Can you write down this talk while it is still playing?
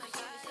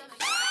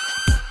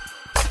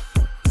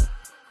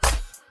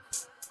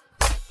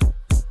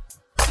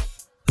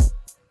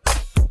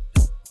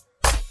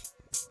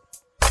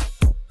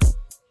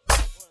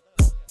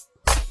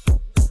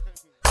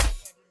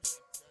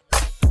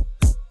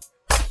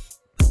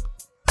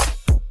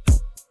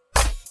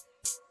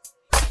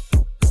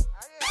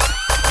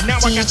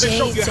I got to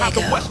show you how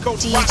the West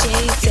Coast rock.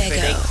 If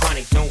it ain't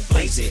chronic, don't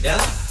blaze it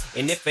up.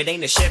 And if it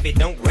ain't a Chevy,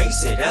 don't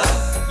race it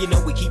up. You know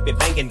we keep it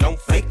banging, don't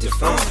fake the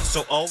fun.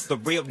 So all the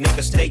real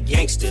niggas stay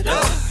gangstered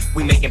up.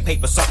 We making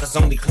paper suckers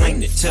only claim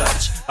to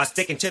touch. By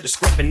sticking to the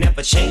script and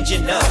never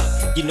changing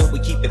up. You know we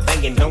keep it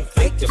banging, don't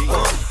fake the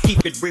fun.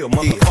 Keep it real,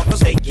 motherfuckers,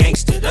 stay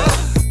gangstered up.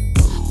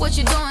 What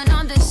you doing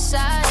on this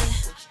side?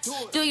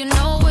 Do you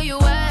know where you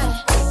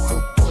at?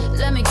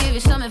 Let me give you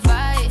some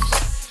advice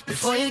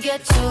before you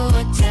get too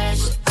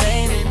attached,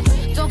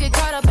 baby. Don't get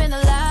caught up in the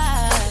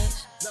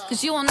lies,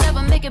 cause you will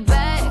never make it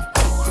back.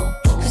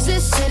 Cause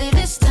this city,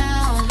 this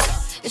town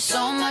is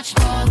so much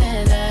more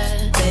than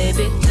that.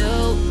 Baby,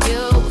 do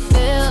you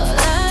feel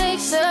like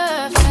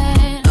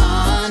surfing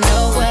on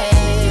the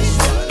waves?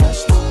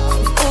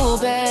 Ooh,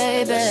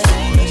 baby,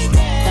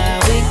 now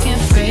we can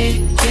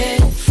freak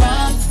it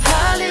from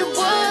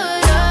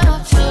Hollywood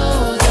up to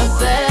the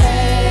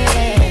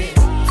Bay.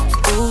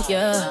 Ooh,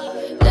 yeah,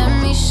 let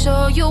me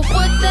show you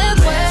what that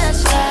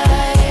West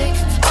like.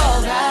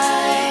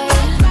 Alright,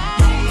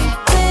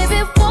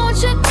 baby, won't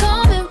you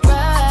come and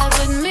ride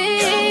with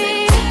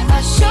me?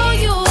 I'll show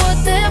you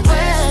what that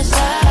West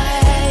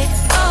like.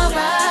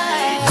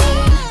 Alright,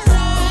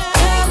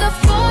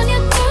 California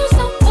girls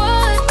know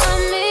what I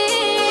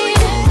mean.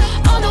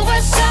 On the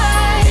West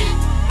side,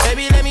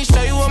 baby, let me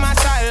show you what my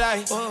side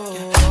like.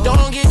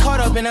 Don't get caught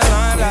up in the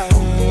limelight.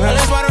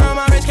 Unless water on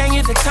my wrist, can't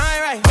get the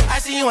time right. I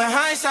see you in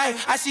hindsight,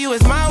 I see you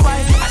as my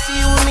wife. I see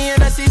you with me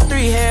and us is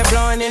 3 hair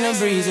blowing in the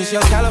breeze. It's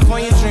your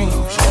California dream.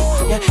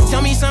 Yeah,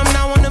 tell me something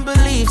I wanna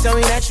believe. Tell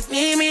me that you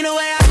need me the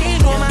way I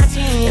need you on my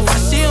team. If I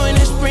see you in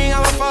the spring, I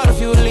would fall if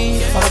you would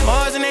leave. All the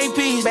bars and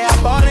APs, babe, I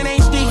ball in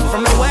HD.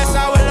 From the west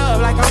side with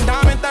love, like I'm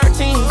Diamond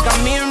 13. Got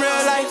me in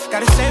real life,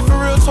 gotta say for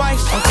real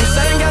twice. I'm from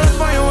Southern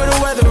California where the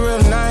weather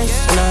real nice.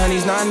 And the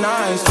honey's not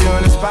nice, still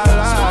in the spotlight.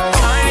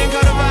 I ain't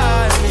gonna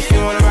vibe. If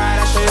you wanna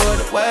ride, I'll show you what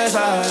the west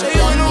side. Show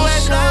you on the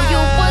west side. show you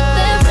what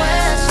that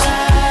West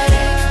like.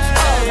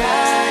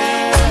 Alright,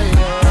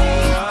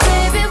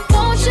 baby,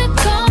 won't you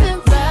come and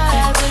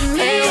ride with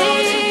me?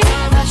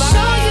 I'll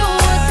show you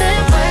what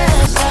that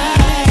West like.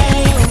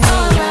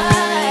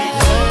 Alright,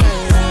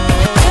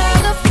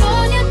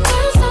 California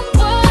girls know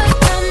what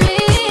I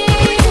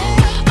mean.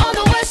 On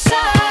the West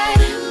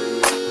side,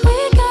 we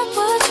got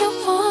what you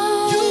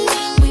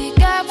want, we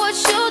got what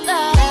you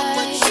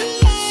like.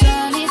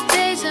 Sunny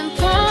days and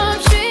palm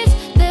trees,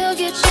 they'll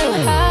get you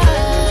high.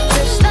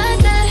 Just like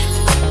that,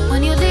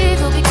 when you leave,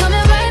 we'll be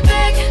coming right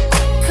back.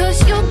 Cause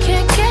you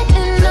can't get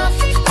enough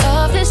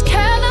of this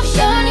California.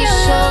 Let me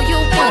show you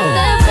what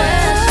that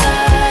West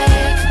like.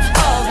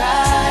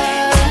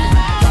 Alright,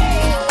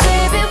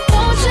 baby,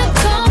 won't you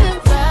come and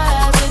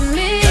ride with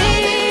me?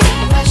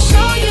 I'll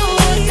show you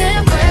what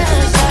that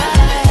West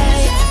like.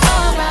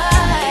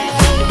 Alright,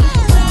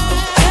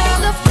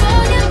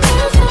 California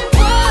girls know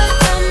what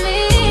I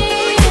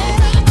mean.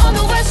 On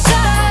the West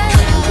side,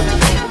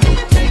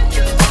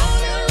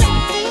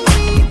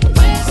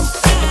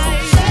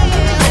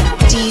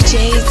 DJ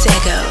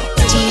Tego,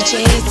 DJ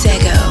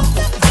Tego.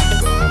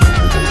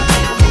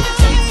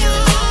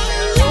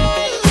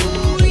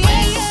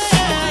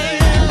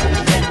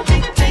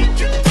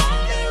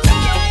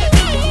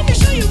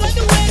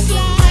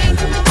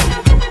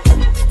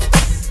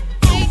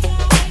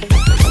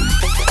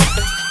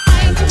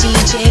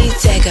 DJ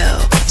Tego,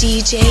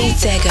 DJ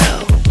Tego.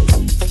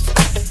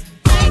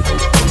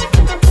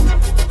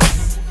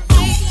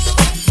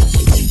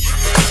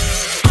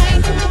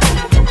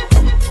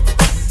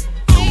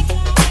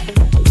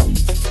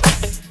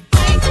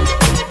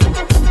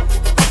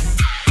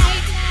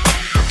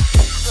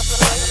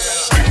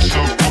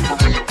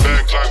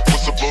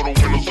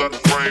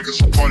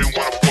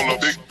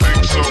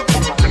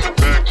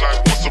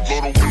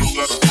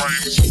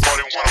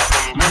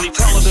 Money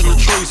taller than the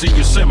trees in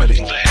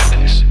Yosemite.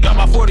 Got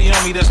my 40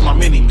 on me, that's my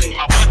mini-me.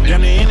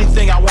 Damn near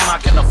anything I want, I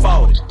can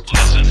afford it.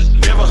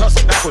 Never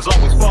hustle backwards,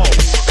 always forward.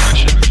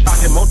 I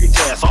can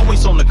multitask,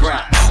 always on the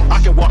grind. I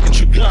can walk and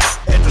chew gum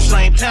at the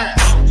same time.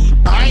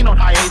 I ain't on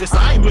hiatus,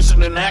 I ain't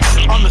missing an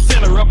action. I'm the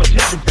center of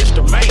attention, bitch,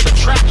 the main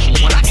attraction.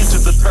 When I enter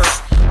the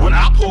turf, when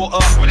I pull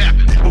up, what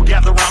happened? People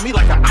gather around me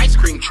like an ice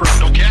cream truck.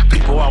 No cap.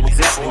 People always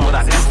ask me what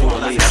I do for a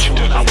living.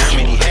 I wear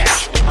many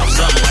hats. I'm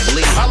something like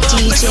Lee.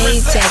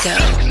 DJ Tego,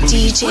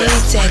 DJ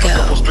Tego.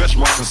 Couple stretch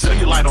marks and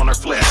cellulite on her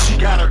flesh. She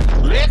got her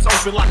legs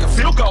open like a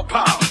field goal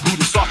pile.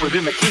 Booty softer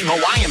than the King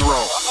Hawaiian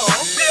roll.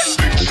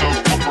 Big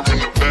subwoofer in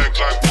the back,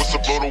 like what's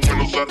up, blow the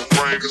windows out the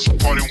frame. It's a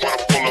party when I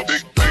pull up.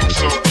 Big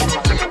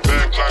subwoofer in the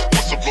back, like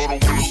what's up, blow the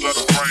windows out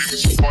the frame.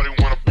 It's a party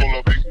when I pull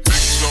up.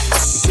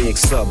 Big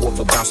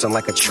subwoofer bouncing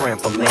like a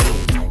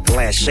trampoline.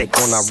 Glass shake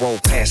when I roll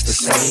past the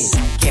scene.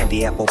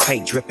 Candy apple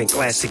paint dripping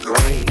classic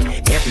green.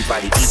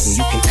 Everybody eating,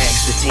 you can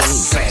ask the team.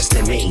 Fast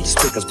than me,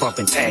 speakers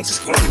bumping, tags is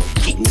clean.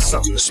 Keep me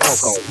something to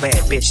smoke on,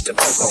 bad bitch to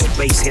poke on.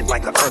 Bass hit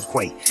like an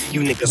earthquake.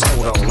 You niggas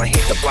hold on, I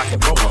hit the block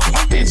and roll on.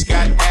 Bitch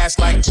got ass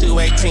like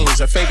 218s.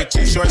 Her favorite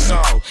too short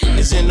song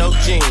is in no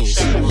jeans.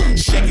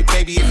 Shake it,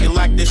 baby, if you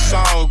like this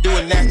song, do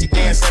a nasty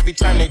dance every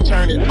time they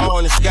turn it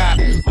on. It's got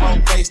more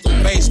bass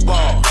than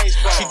baseball.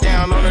 She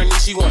down on her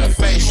knees, she want a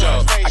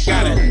facial. I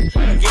gotta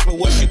give her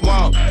what she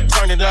want.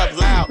 Turn it up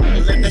loud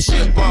and let that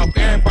shit bump.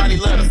 Everybody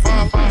love the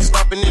funk,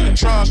 slumping in the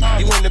trunk.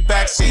 You in the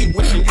back seat,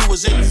 wishing you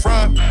was in the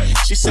front.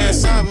 She said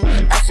something,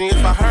 asking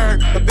if I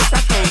heard, but bitch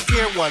I can't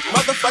hear one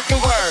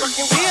motherfucking word.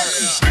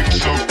 Big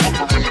so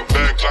pumper in the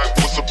back like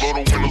what's up? Blow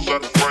the windows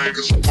out the frame.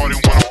 It's a party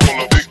when I pull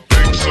up.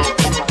 Big so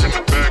pumper in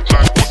the back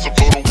like what's up?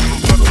 Blow the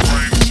windows out the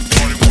frame. It's a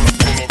party when I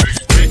pull up.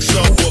 Big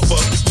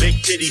subwoofer, big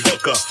titty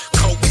hooker,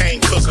 cocaine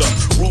cooker,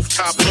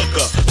 rooftop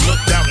looker,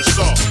 looked out and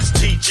saw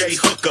DJ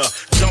Hooker,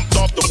 jumped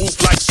off the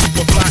roof like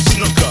Superfly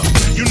Snooker.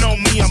 You know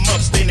me, I'm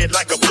up in it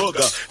like a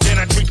booger. Then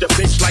I treat the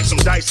bitch like some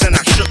dice and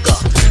I shook her.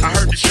 I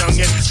heard this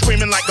youngin'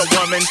 screaming like a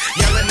woman,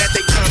 yelling that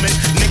they coming.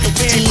 Nigga,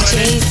 we ain't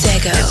running.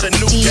 It's a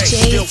new day,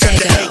 still got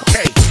the AK.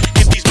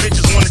 If these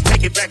bitches wanna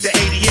take it back to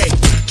 88,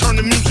 turn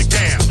the music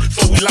down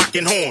before we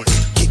lockin' horns.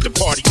 Keep the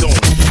party going.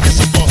 It's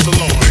a false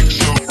alarm. Big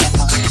so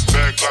pumper in the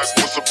back like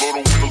what's up? Blow the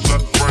windows out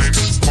the frame.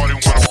 It's a party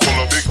when I pull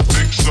up. Big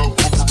so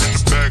pumper in the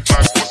back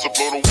like what's up?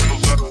 Blow the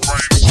windows out the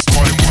frame. It's a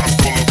party when I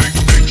pull up.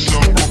 Big so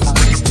pumper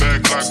in the back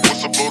like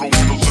what's up? Blow the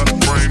windows out the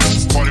frame. It's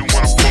a party when I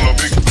pull up.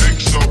 Big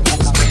so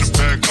pumper in the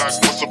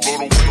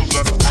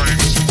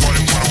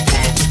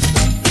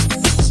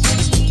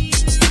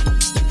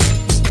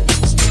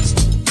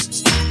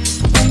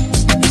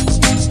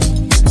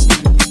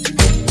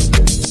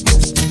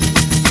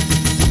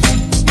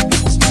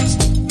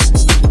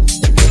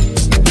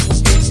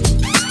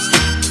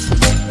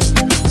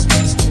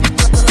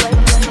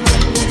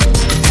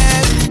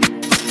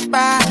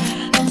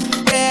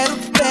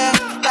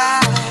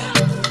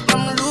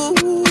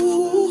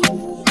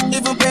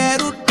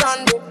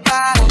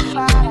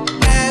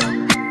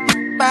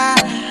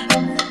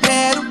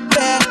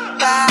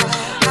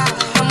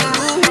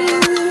like what's up?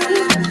 Blow the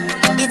windows out the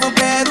frame. It's a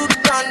party when I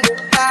pull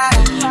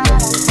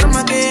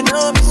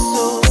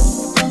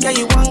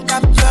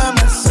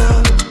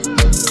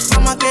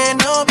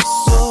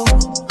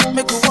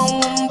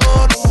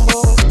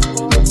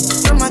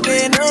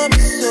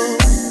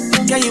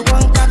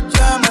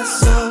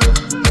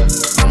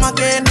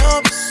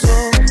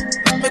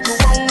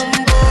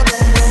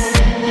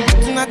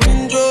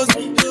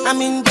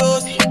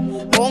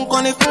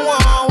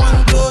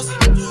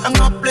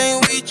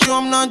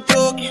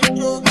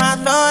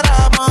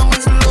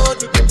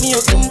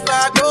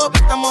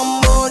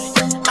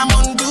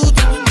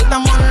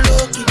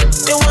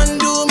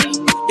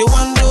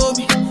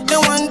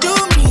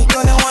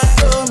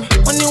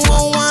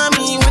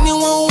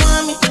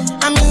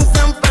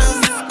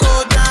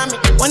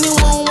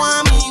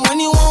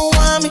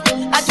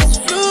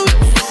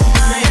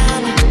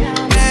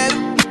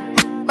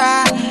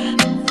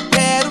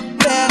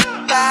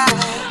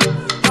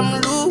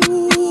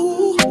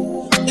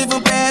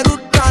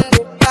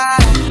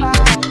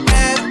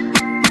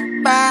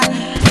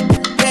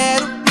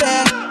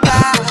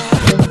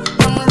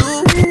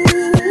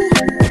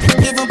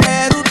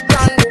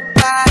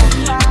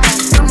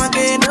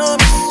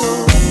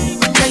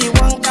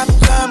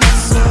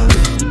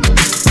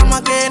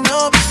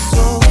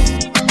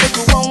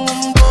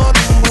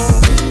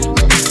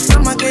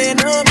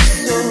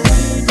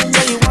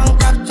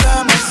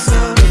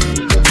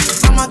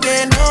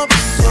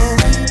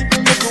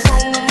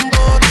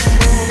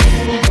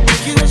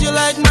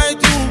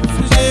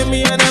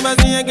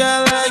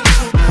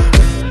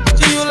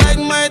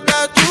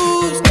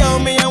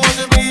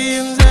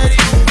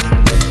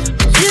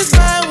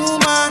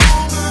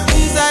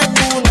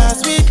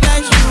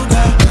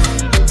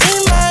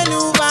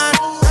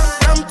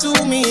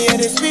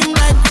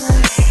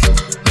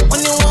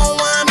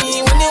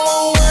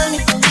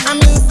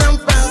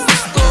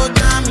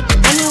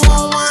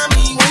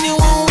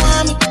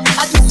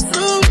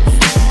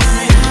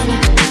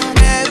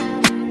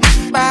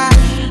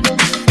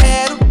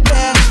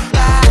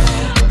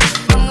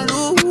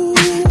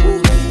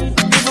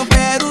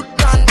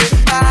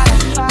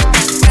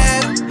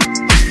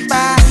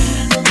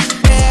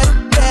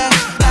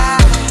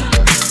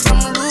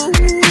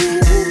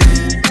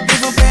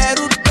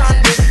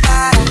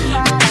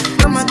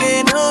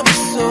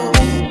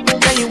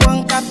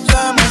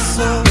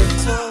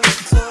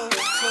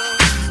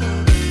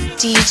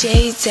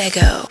DJ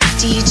Zego.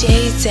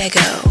 DJ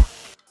Zego.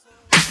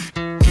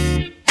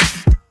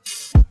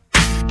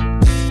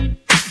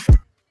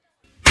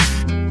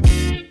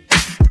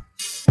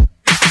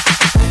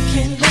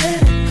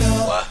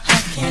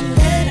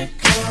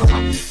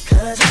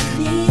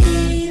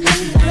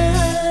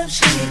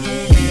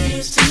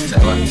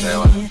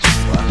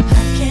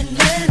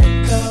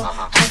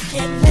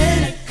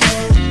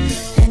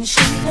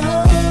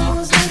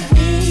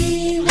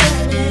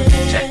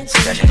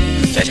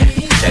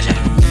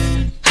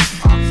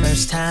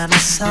 First time I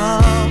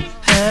saw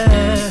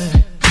her,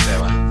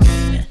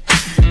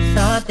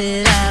 thought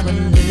that I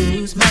would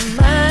lose my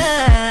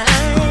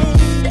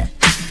mind.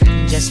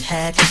 Just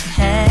had to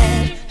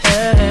have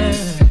her,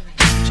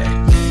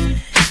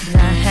 and I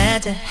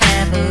had to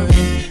have her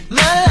in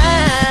my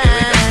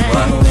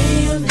life. The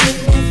way you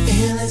make me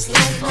feel is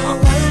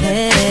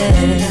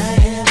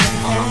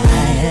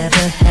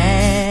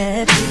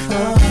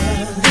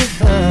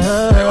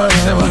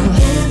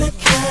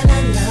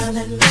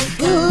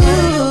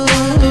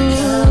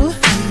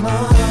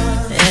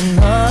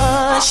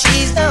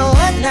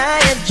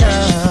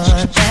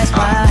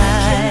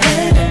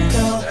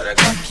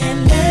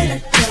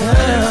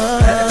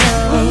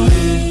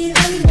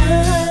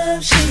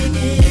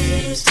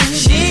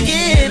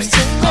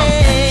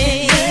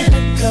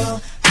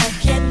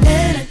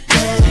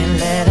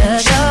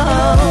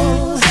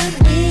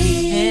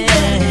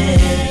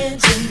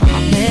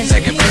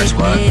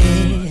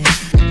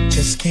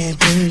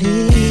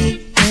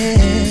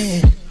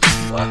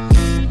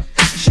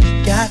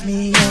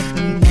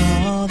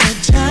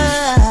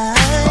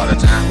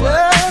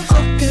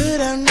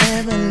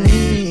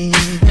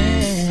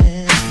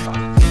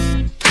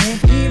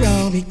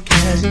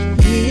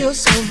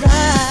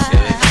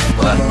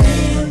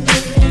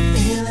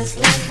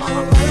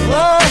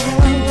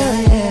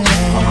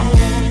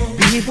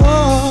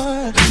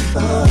more.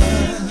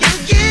 You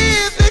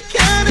give the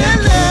kind of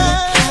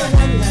love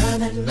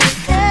that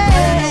make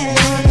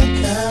it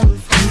come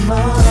for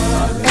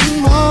more and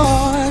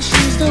more.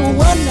 She's the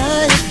one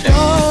I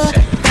adore.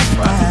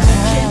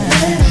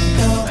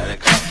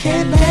 I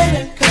can't let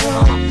her go,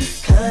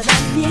 'cause I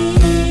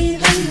need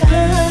the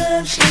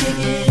love she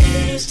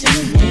gives to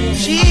me.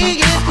 She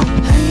gives to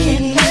me.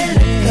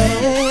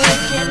 I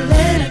can't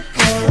let her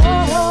go,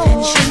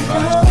 and she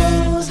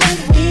knows that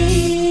we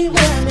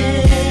were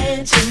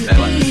meant to be.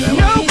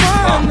 No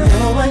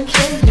one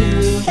can do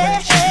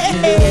what you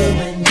do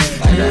when you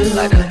do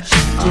what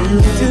you do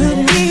to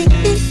me.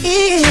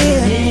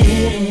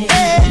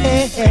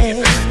 And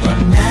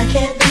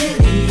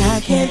I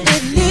can't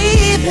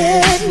believe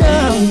it, no.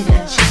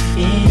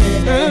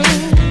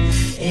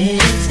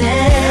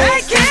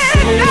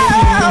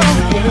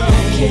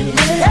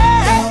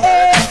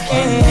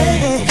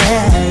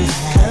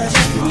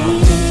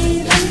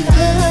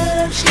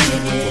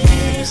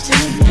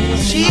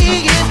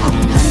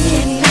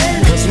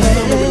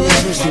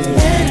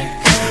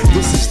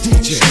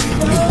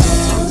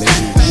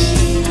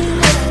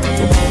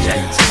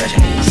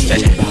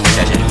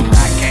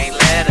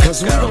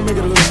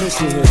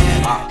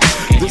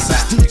 This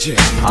is DJ.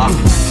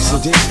 So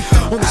then,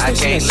 on the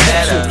station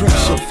that stops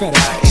your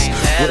crash your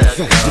fat ass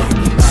with a fat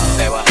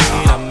dick.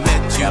 I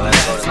met you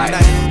last night,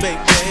 baby.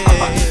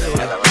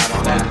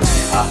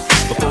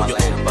 Before you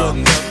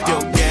opened up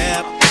your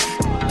gap,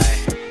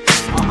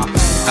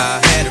 I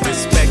had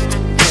respect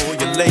for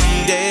your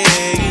lady,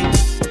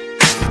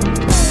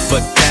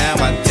 but now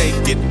I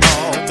take it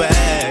all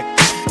back.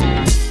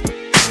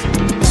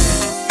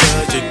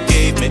 'Cause you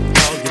gave me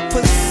all your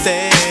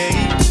pussy,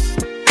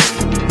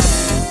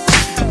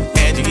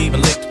 and you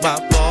even licked my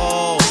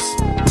balls.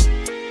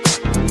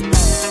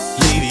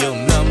 Leave your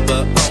number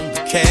on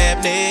the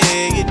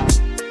cabinet,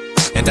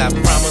 and I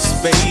promise,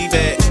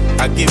 baby,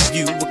 I'll give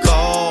you a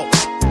call.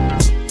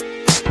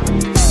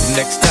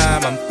 Next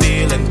time I'm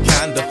feeling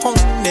kinda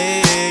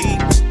horny,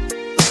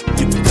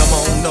 you can come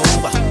on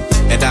over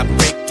and I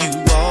break you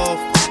off.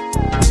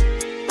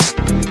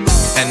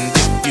 And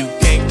if you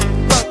can't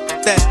fuck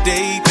that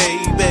day,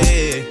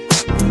 baby,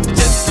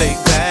 just lay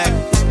back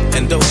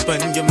and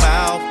open your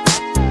mouth.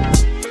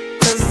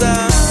 'Cause I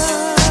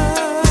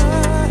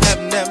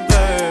have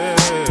never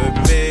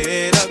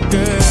met a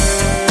girl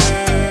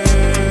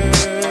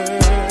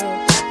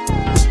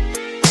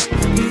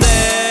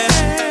that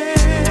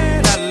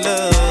I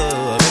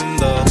love in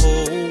the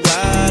whole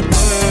wide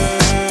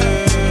world.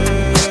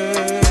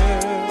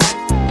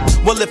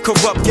 Well, if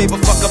Corrupt gave a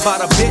fuck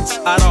about a bitch,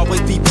 I'd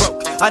always be broke.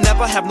 I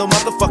never have no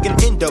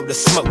motherfucking endo to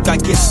smoke. I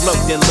get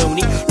sloped and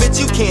loony. Bitch,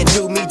 you can't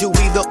do me. Do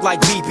we look like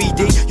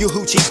BBD? You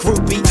hoochie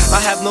groupie. I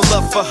have no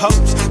love for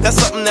hoes. That's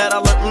something that I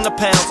learned in the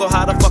pound. So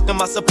how the fuck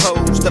am I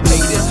supposed to pay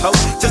this hoe?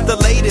 Just the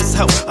latest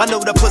hoe. I know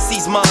the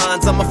pussy's mine.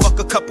 I'ma fuck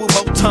a couple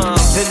more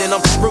times and then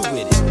I'm through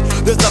with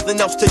it. There's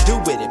nothing else to do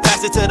with it.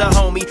 Pass it to the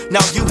homie,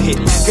 now you hit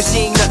it. 'Cause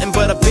she ain't nothing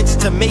but a bitch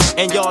to me.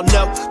 And y'all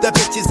know that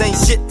bitches ain't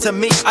shit to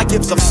me. I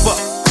gives a fuck.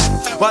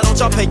 Why don't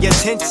y'all pay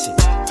attention?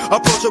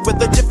 Approach her with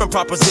a different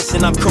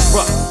proposition. I'm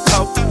Corrupt,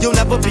 ho. You'll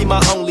never be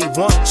my only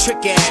one.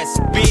 Trick ass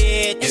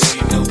bitch.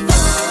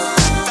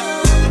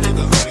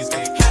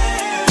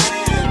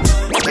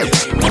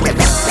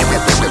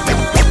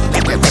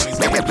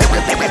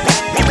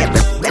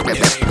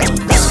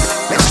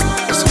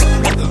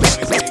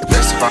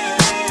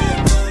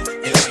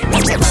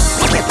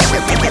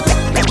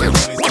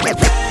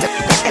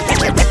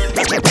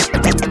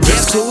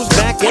 Guess who's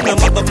back in the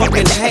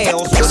motherfucking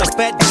house with a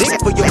fat dick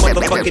for your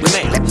motherfucking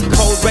man?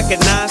 Hoes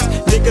recognize,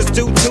 niggas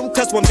do too.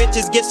 'Cause when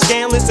bitches get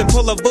scandalous and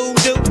pull a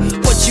voodoo,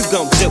 what you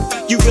gon' do?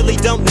 You really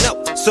don't know.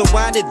 So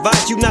I'd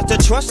advise you not to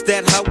trust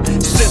that hoe.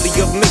 Silly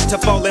of me to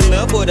fall in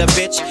love with a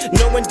bitch,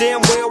 knowing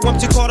damn well I'm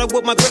too caught up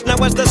with my grip.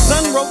 Now as the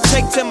sun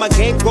rotates and my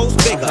game grows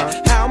bigger,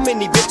 how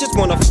many bitches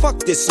wanna fuck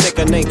this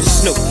nigga named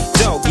Snoop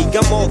Doggy?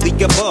 I'm all the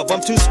above.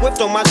 I'm too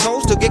swift on my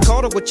toes to get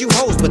caught up with you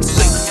hoes. But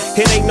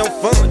see, it ain't no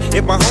fun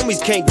if my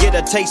homies can't get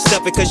a taste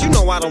of it. 'Cause you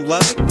know I don't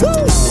love it.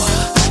 Woo!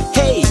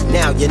 Hey,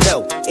 now you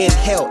know.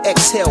 Inhale,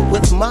 exhale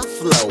with my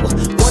flow.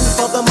 1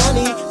 for the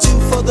money, 2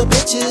 for the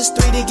bitches,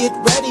 3 to get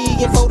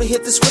ready, and 4 to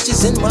hit the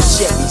switches in my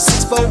Chevy.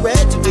 6 for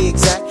red to be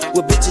exact,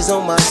 with bitches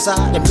on my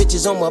side and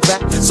bitches on my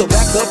back. So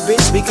back up,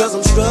 bitch, because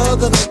I'm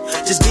struggling.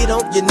 Just get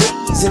on your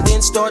knees and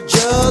then start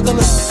juggling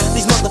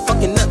these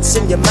motherfucking nuts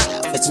in your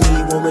mouth. It's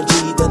me, Warren G,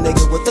 the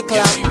nigga with the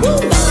clout. Woo!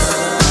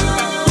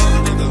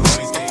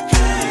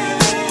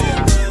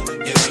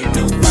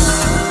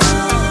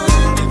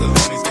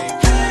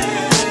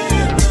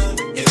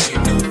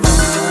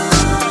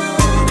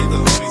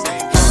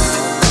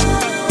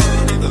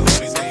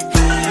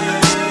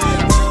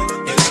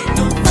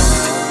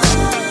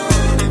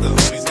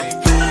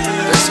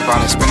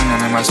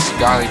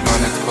 Golly, no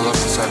nigga pull up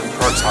and 7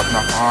 perks, hopping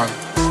off the Harley.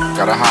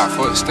 Got a hot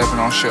foot, stepping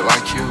on shit like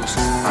cues.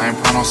 I ain't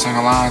playing no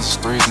single lines, it's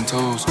 3s and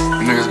 2s.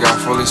 You niggas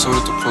got fully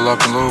suited to pull up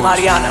and lose.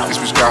 Mariano. This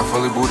bitch got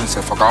fully booted and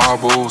said fuck all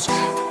booze.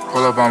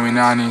 Pull up on me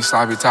now, I need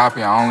sloppy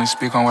toppy. I only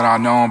speak on what I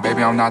know, and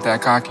baby, I'm not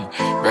that cocky.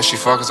 Bet she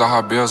fuckers all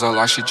her bills up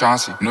like she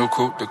Chauncey. New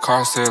coupe, the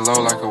car stayed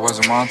low like it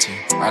wasn't Monty.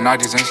 At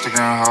night, these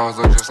Instagram hoes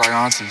look just like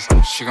aunties.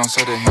 She gon'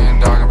 set the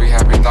hand dog and be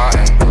happy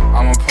thoughtin'.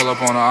 I'ma pull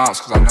up on the ops,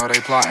 cause I know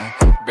they plotting.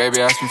 Baby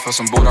asked me for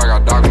some boot, I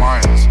got Doc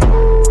Martens.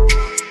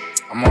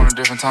 I'm on a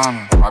different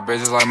timing. My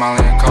bitches like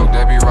Molly and Coke,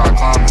 they be rock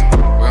climbing.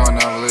 We don't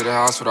never leave the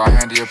house with our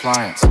handy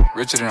appliance.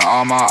 Richer than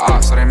all my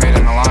ops, so they made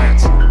an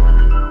alliance.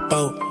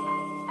 Boat,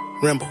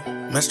 Rimble,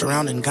 messed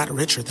around and got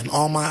richer than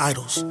all my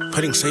idols.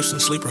 Putting safes in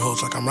sleeper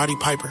holes like I'm Roddy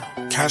Piper.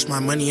 Cashed my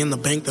money in the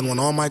bank, then won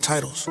all my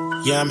titles.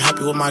 Yeah, I'm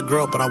happy with my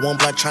girl, but I won't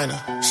Black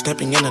China.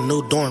 Stepping in a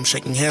new dorm,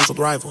 shaking hands with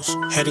rivals.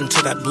 Heading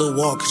to that blue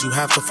wall, cause you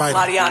have to fight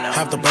it.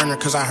 Have the burner,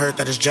 cause I heard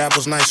that his jab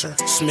was nicer.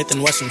 Smith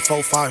 & Wesson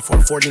 4.5 for a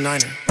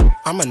 49er.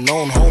 I'm a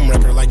known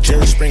homewrecker like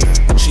Jerry Springer.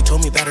 She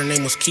told me that her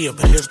name was Kia,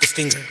 but here's the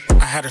stinger.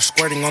 I had her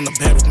squirting on the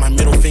bed with my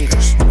middle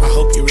fingers. I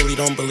hope you really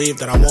don't believe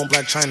that I won't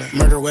Black China.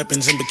 Murder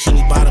weapons in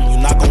Bikini Bottom, you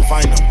not gon'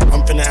 find them.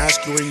 I'm finna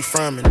ask you where you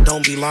from and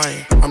don't be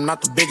lying. I'm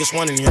not the biggest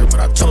one in here, but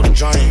I told a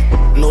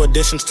giant. No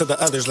additions to the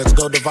others, let's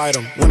go divide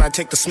them. When I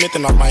take the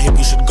Smithin' off my hip,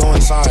 you should go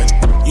inside.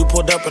 You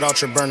pulled up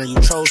without your burner,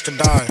 you chose to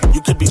die.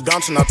 You could be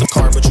bouncing out the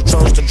car, but you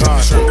chose to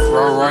drive.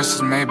 Rolls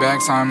Royces,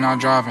 Maybachs, I'm not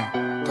driving.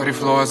 30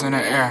 floors in the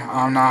air,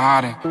 I'm not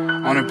hiding.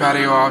 On the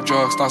patio off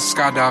drugs, thoughts of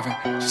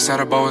skydiving. She said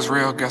her bow was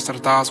real, guess that the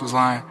thoughts was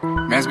lying.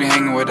 Mans be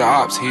hanging with the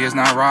ops, he is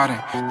not riding.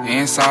 The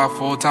inside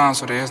full time,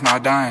 so they is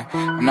not dying.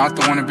 I'm not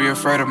the one to be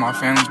afraid of, my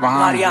family's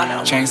behind me.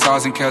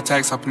 Chainsaws and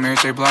Kel-Tex up in Mary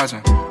J. Blige.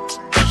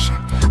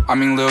 I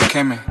mean Lil'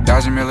 Kimmy,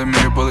 dodging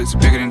millimeter bullets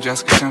bigger than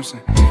Jessica Simpson.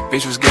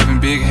 Bitch was giving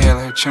big hair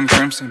like her Chim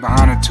Crimson.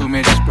 Behind her 2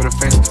 midgets, but her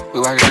face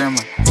look like a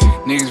gremlin.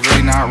 Niggas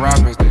really not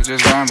rappers, they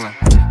just rambling.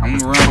 I'm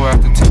gonna ramble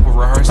after temple,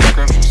 rehearsing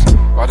scriptures.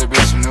 Bought the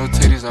bitch some new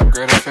titties,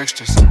 upgraded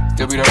fixtures.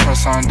 Still beat up her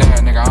son dad,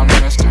 nigga, I'm the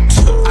mister.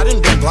 I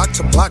done been block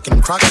to block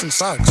in Crocs and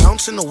socks.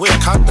 Bounce in the whip,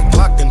 cock the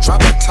Glock, then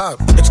drop the top.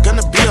 It's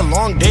gonna be a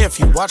long day if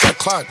you watch the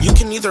clock. You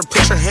can either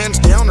put your hands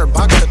down or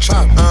box the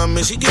chop.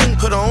 Is he getting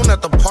put on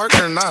at the park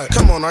or not?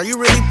 Come on, are you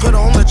really put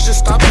on? Let's just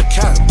stop the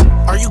cap.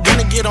 Are you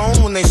gonna get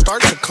on when they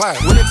start to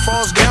clap? When it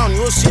falls down,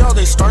 you'll see how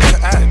they start to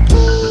act.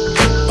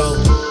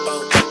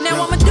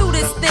 Now I'ma do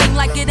this thing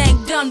like it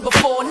ain't done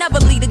before. Never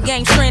leave the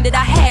game stranded,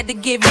 I had to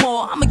give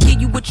more. I'ma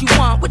give you what you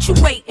want, what you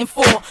waiting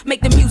for.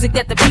 Make the music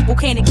that the people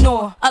can't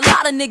ignore. A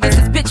lot of niggas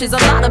is bitches,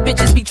 a lot of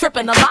bitches be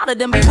tripping. A lot of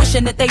them be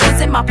wishing that they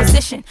was in my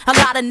position. A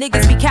lot of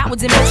niggas be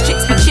cowards and most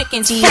chicks be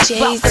chickens.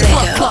 DJ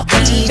Zego,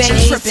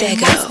 DJ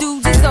Zego. Most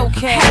dudes is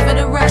okay, half of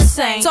the rest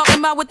ain't. Talking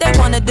about what they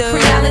wanna do,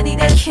 reality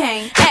they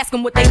can't. Ask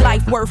them what they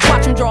life worth,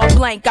 watch them draw a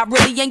blank. I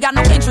really ain't got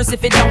no interest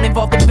if it don't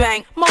involve the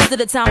bank. Most of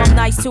the time I'm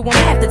nice to them,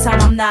 half the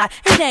time I'm not.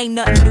 It ain't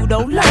nothing new though,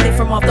 learned it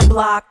from off the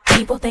block.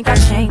 People think I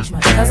changed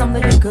much, cause I'm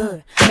living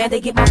good. Man, they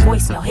get my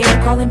voicemail, hear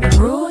them calling me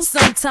rude.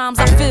 Sometimes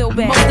I feel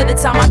bad, most of the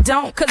time I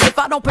don't. Cause if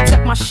I don't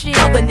protect my shit,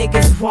 other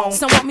niggas won't.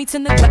 Some want me to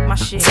neglect my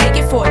shit, take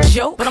it for a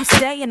joke, but I'm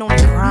staying on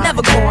the grind,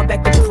 never going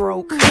back to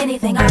broke.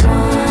 Anything I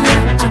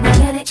want, I'ma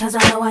get it, cause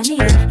I know I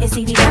need it. It's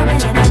TV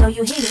coming and I know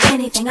you hear it.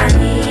 Anything I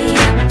need,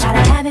 gotta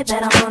have it,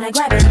 but I'm gonna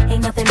grab it.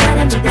 Ain't nothing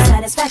better than the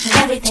satisfaction.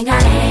 Everything I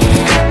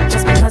am,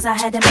 just because I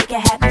had to make it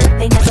happen.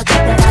 They never thought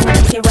that I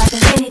would make it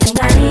rapping. Anything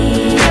I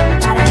need,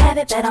 gotta have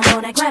it, but I'm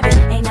gonna grab it.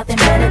 Ain't nothing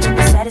better than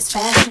the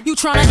satisfaction. You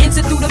tryna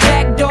enter through the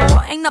back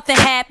door, ain't nothing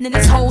happening.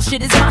 This whole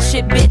shit is my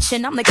shit, bitch,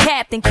 and I'm the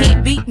captain.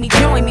 Can't beat me,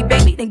 join me,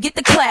 baby, then get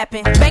the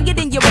clapping. Bang it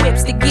in your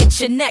whips to get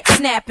your neck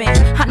snapping.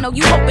 I know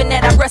you hoping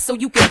that I rest so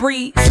you can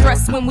breathe.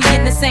 Stress when we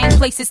in the same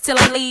places till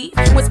I leave.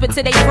 Whisper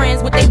to they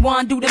friends what they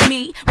want do to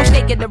me. Wish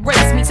they could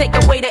erase me, take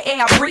away the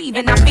air I breathe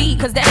and I feed.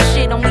 Cause that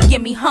shit only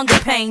give me hunger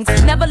pains.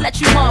 Never let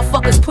you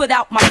motherfuckers put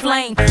out my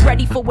flame.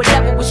 Ready for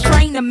whatever was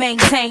trained to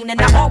maintain.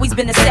 And I always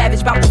been a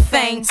savage about the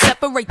fame.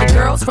 Separate the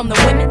girls from the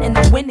women and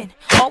the winning.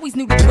 Always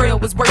knew the thrill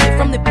was worth it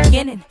from the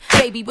beginning.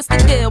 Baby, what's the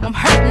deal? I'm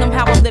hurting them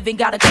how I'm living.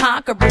 Gotta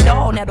conquer it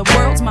all, now the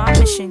world's my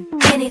mission.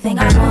 Anything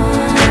I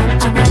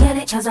want, I'ma get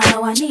it, cause I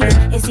know I need it.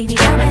 It's TV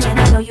coming and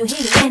I know you hear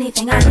it.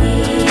 Anything I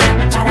need,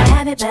 gotta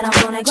have it, but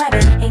I'm gonna grab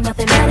it. Ain't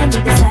nothing better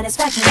than the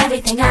satisfaction.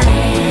 Everything I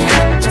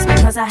am, just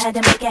because I had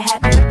to make it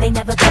happen. They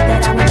never thought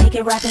that I would make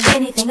it rapping.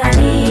 Anything I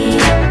need,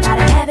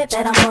 gotta have it,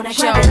 but I'm gonna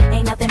grab it.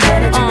 Ain't nothing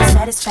better than the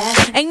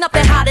satisfaction. Ain't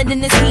nothing hotter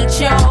than this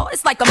heat, y'all.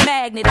 It's like a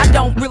magnet. I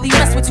don't really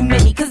mess with too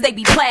many, cause they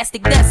be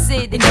plastic. That's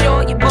it,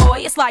 enjoy it,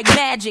 boy. It's like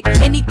magic.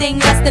 Anything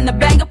less than a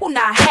banger will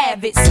not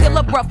have it. Still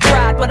a rough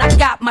ride, but I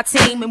got my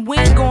team. And we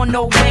ain't going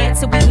nowhere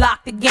till we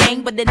lock the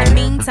game. But in the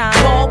meantime,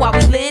 all while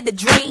we live the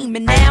dream.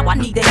 And now I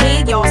need to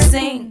hear y'all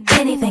sing.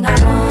 Anything I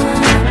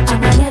want,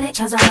 I'ma get it,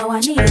 cause I know I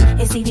need it.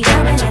 It's TV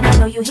coming and I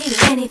know you hear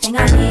it. Anything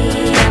I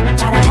need,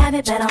 gotta have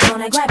it, but I'm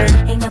gonna grab it.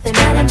 Ain't nothing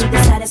better than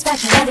the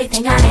satisfaction.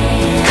 Everything I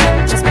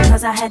am, just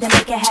because I had to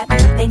make it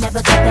happen. They never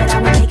thought that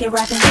I would make it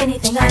rapping.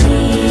 Anything I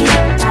need,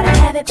 gotta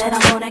have it, but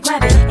I'm gonna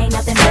grab it. Ain't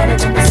nothing better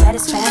than the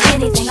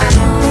satisfaction. Anything I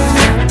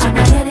want,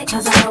 I'ma get it,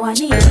 cause I know I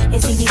need it.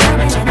 It's TV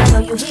coming and I know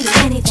you hear it.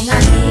 Anything I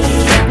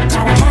need,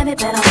 gotta have it,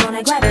 but I'm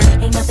gonna grab it.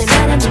 Ain't nothing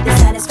better than the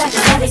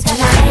satisfaction.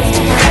 Everything I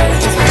am,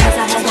 just because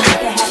I had to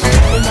make it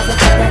happen. Something of the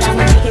fact that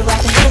I'ma make it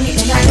right and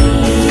anything I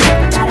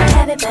need. Gotta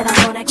have it, but I'm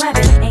gonna grab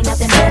it. Ain't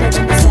nothing better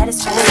than the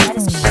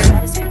satisfaction.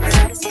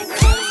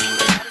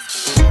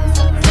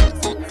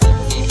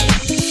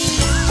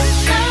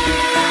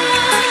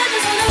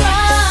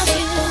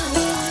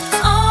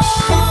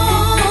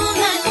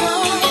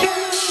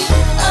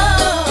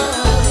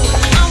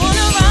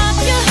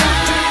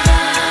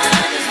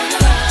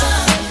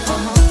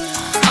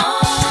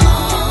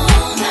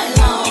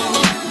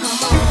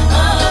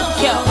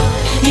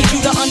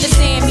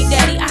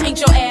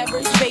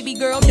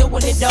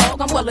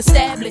 Dog, I'm well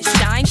established.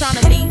 I ain't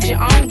tryna lead you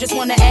on. Just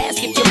wanna ask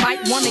if you might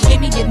wanna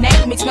give me your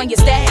name, explain your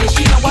status.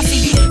 You know I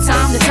see you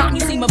time to time. You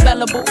seem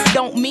available.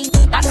 Don't mean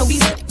I know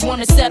these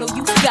wanna settle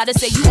you. Gotta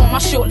say you on my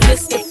short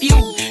list of few.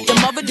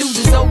 Them other dudes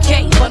is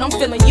okay, but I'm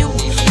feeling you.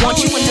 Want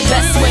you in the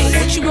best way.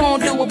 What you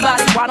gonna do about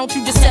it? Why don't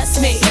you just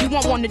test me? You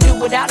won't wanna do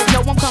without it.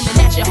 No, I'm coming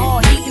at you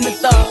hard, eating the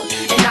thug,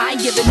 and I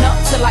ain't giving up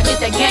till I get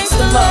that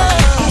gangster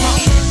love.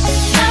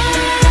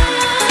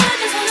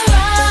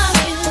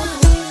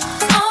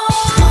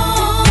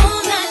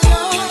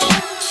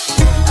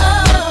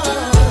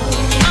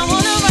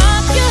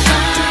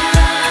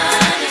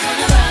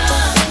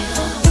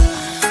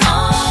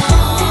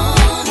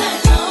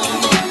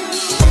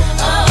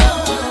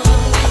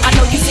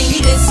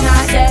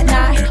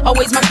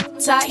 Always my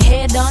tight,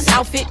 hair done,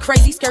 outfit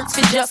crazy, skirts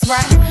fit just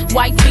right.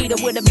 White beater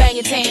with a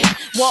banging tan,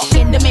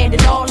 walking,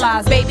 demanding all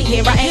eyes. Baby,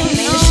 here I am,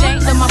 ain't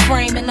ashamed of my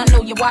frame, and I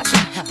know you're watching.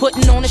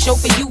 Putting on a show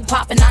for you,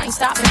 popping, I ain't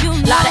stopping.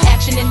 Lot of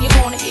action in your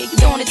corner, yeah, you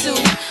doing it too.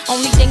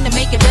 Only thing to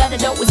make it better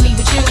though is me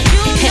with you.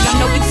 And I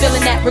know you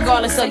feeling that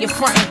regardless of your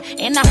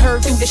frontin'. And I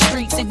heard through the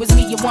streets it was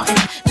me you wantin'.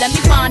 Let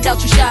me find out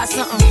you shy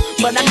something,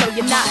 but I know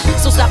you're not.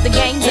 So stop the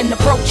games and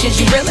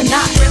approaches, you really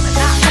not.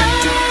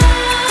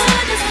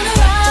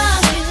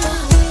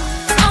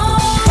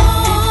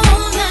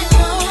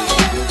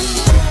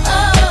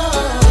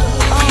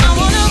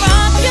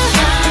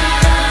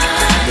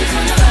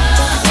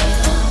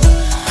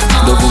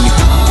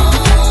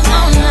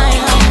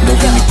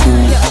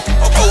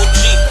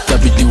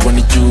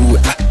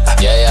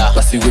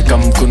 Basi weka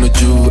mkono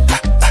juu.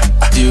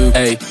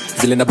 Hey,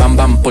 vile na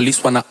bambam, police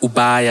wana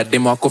ubaya.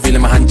 Demo wako vile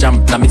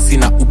mahanjam, na misi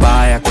na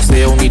ubaya.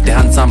 Kosea unite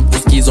handsome,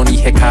 uskizo ni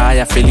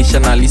hekaya. Felicia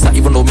na Lisa,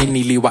 even though mimi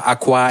niliwa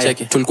acquire.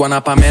 Tulikuwa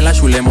na Pamela,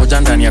 shule moja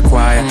ndani ya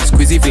kwaya.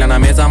 Squeezy vile na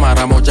meza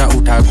mara moja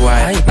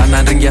utagwaya. Na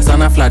nanringia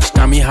sana flat,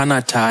 tami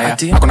hana taya.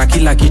 Hakuna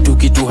kila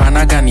kitu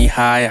hana gani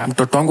haya.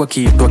 Mtoto wangu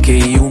akiitwa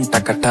KU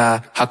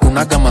mtakataa.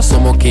 Hakunaga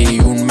masomo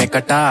KU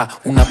mmekataa.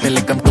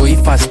 Unapeleka mtoi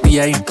first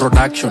year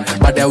introduction.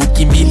 Baada ya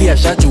wiki mbili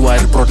ashajua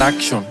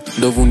reproduction.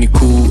 Ndovu ni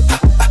kuu,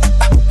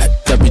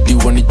 tabidi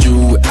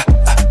wanijue.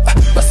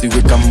 Basi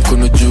weka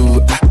mkono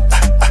juu.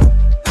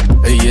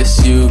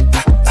 Yes you.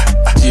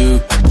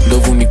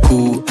 Ndovu ni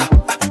kuu,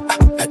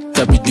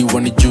 tabidi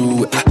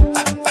wanijue.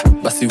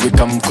 Basi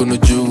weka mkono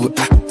juu.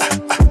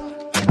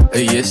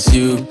 Yes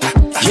you.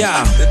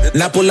 Yeah,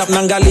 na pull up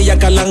nangalia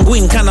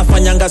kalanguin kana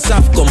fanyanga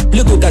Safcom.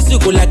 Liku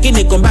kasiku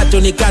lakini kombato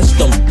ni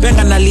custom.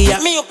 Penga nalia,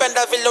 mi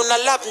upenda vile una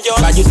lap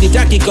njo. Baju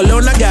sitaki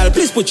kolona girl,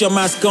 please put your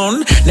mask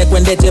on.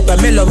 Nekwendete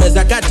Pamelo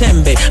meza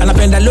katembe.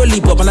 Anapenda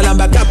lollipop,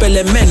 analamba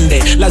kapele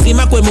mende.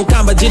 Lazima kwe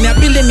mukamba, jini ya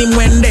pili ni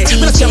mwende.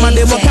 Minasikia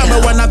mademo kamba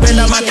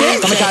wanapenda make.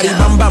 Kame kari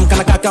bambam,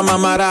 kana kaka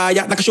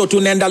mamaraya.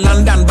 Nakashotu nenda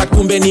London, but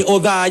kumbe ni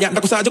Odhaya.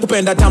 Nakusaje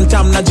kupenda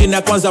tam na jini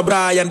ya kwanza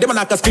Brian. Dema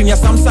naka screen ya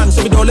Samsung,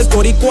 so vidole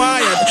story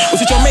quiet.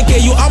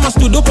 Usichomeke you ama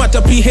studio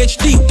pata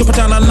PhD.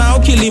 Tupatana nao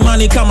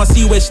Kilimani kama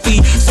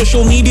CST.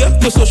 Social media,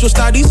 your social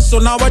studies. So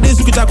nowadays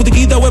ukitaka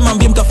kutikida we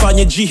mambie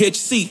mkafanye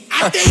GHC.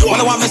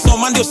 Wala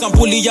wamesoma ndio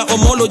sampuli ya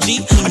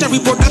homology. Hata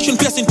reproduction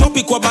pia sin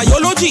topic kwa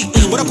biology.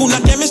 Bora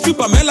kuna chemistry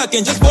Pamela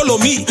can just follow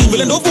me.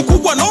 Vile ndovu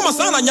kubwa noma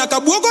sana nyaka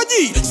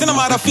buogoji. Sina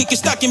marafiki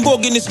staki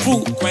mbogi ni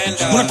screw.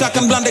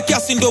 Munataka mblande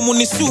kiasi ndio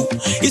munisu.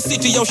 Hii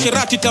city ya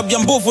usherati tabia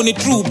mbovu ni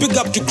true. Big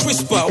up to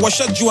Crispa,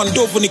 washajua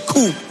ndovu ni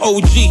cool.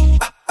 OG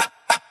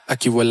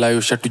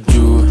akiwalayo shatu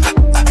juu.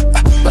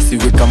 Basi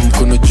weka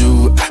mkono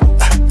juu.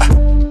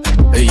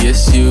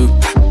 Yes you.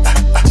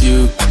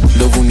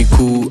 Ndovu ni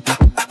kuu,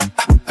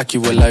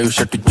 akiwalayo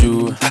shatu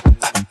juu.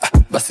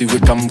 Basi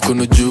weka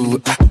mkono juu.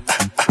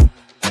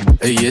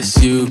 Yes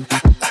you.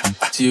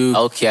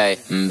 Okay,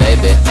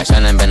 baby,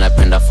 achana mbe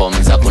napenda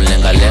form za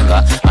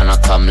kunlenga-lenga.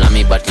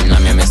 Anakamlami bati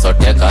nami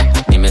amesoteka.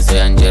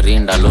 Nimezoea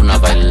Njerinda, Luna,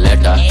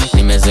 Violeta.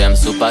 Nimezoea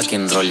msupa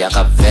kinroll ya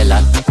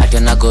Kapvela.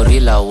 Atena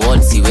gorilla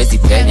wall siwezi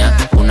penya.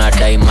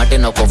 Unadai mate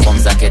na kwa form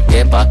za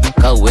ketepa.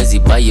 Ka uwezi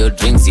buy your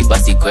drinks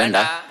basi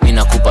kwenda.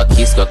 Mina kupa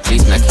kiss kwa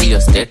Chris na kill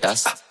your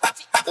status.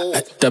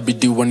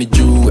 Tabidi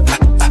wanijue.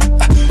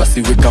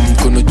 Basi weka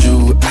mkono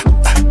juu.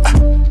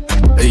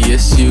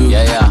 Yes you.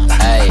 Yeah,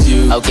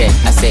 hey. Okay,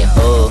 I say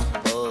oh.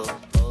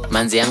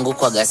 Manzi yangu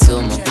kwa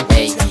gasumu.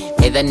 Hey,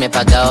 either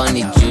nimepagao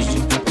ni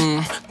juju.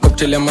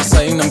 Cocktail ya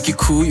Masai na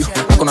Mkikuyu.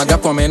 Kuna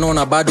gapo meno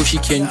na bado she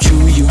can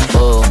chew you.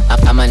 Oh,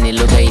 ama ni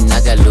lugha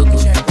inaga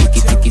lugu.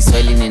 Tiki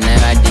Swahili ni naira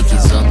hadi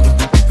Kizungu.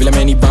 Vile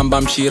meni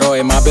bamba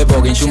mshiroe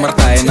mabebo gen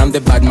shumartae. And I'm the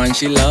bad man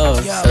she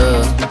loves.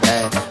 Oh,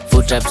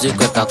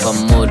 utapzikweka kwa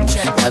mood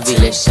na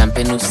vile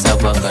champagne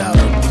usawaga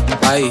nude.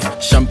 Ai,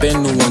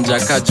 champagne uonja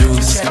ka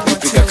juice,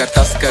 upika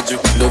kataska juu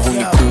ndovu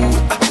ni kuu.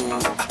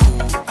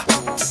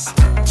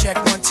 Check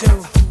 1 2.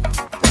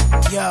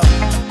 Yo,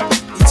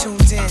 you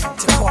tuned in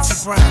to Coffee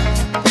Brown.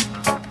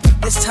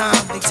 This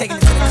time they taking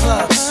it to the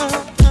clubs.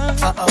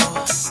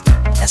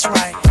 That's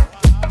right.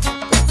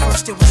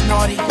 First it was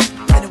Naughty,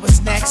 then it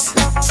was Next,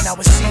 now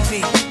it's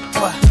CB.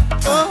 What?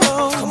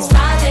 Come on.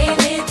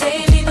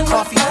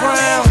 Coffee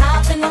Brown.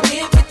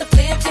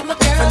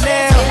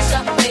 Vanille.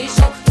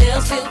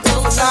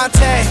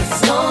 Latte.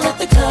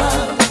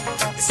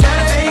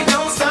 Saturday,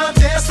 don't stop,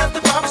 dance at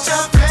the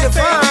barbershop.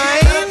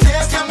 Divine.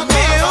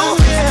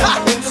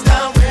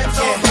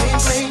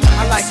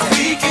 I like that.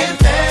 Weekend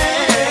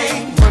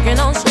thing. Working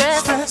on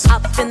stress,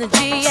 up in the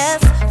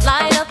GS.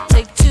 Line up,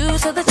 take 2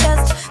 to the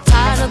chest.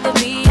 Tired of the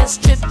BS,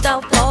 tripped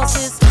out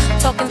bosses.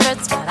 Talking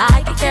threats, but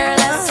I could care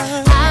less.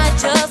 I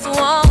just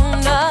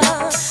wanna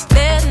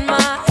let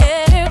my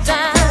hair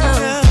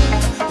down.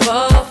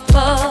 Puff,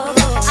 puff,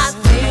 I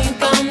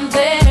think I'm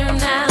there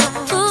now.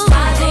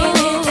 Friday,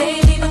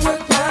 didn't even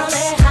work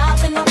early.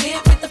 Hop in the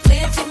whip with the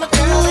flip, get my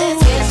girl in.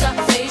 Hair shop,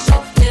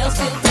 facial, nails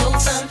feel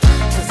close, son.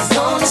 'Cause it's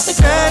on the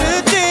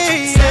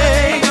Saturday,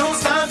 don't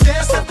stop,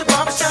 dance at the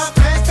barbershop.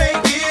 Fast pay,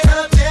 get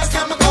up, dance,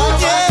 come on,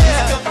 go.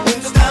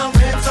 Windows down,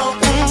 rims on,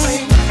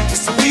 bling.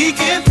 It's the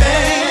weekend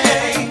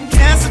thing.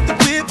 Gas at the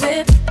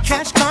whip,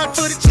 cash card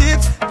for the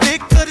chips. Big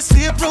cut of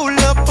slip, roll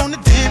up on the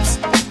dips.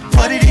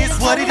 What it is,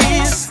 why don't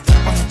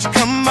you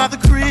come out the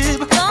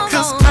crib?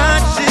 'Cause I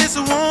just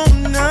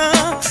wanna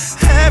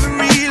have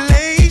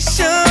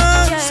relations.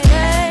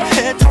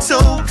 Head to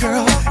toe,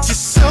 girl, you're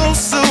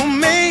so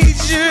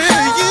major.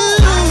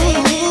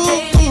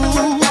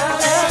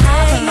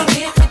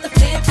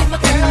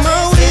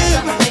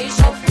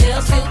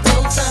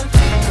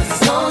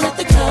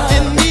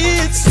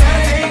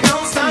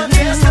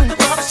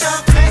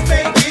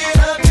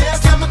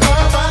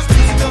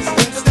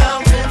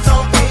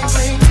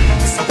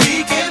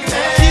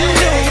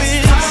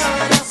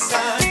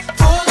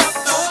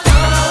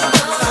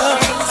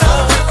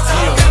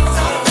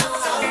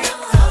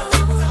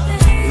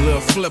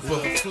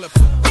 Flipper,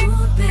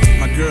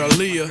 my girl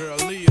Leah.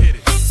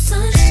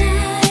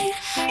 Sunshine,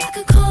 I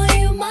could call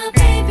you my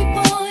baby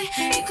boy.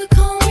 You could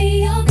call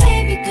me your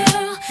baby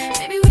girl.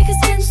 Maybe we could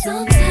spend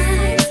some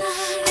time.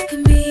 I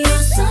can be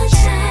your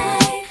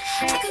sunshine.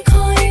 I could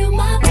call you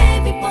my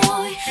baby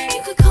boy.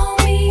 You could call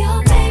me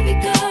your baby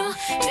girl.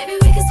 Maybe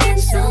we could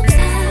spend some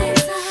time.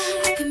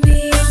 I can be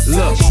your sunshine.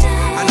 Look,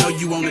 I know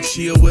you wanna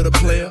chill with a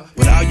player,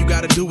 but all you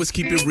gotta do is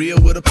keep it real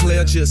with a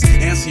player. Just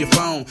answer your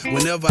phone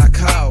whenever I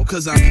call,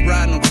 'cause I'm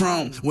riding on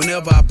chrome.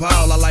 Whenever I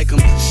ball, I like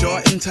them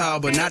short and tall,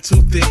 but not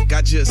too thick.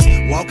 I just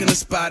walk in the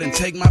spot and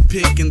take my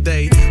pick, and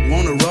they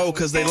wanna roll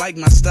 'cause they like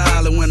my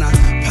style. And when I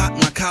pop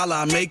my collar,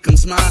 I make them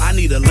smile. I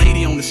need a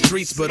lady on the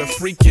streets, but a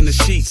freak in the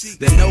sheets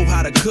that know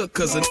how to cook,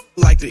 'cause I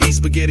like to eat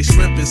spaghetti,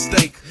 shrimp, and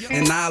steak.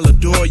 And I'll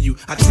adore you.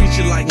 I treat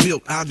you like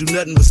milk, I'll do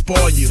nothing but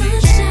spoil you.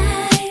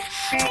 Sunshine,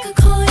 I could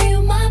call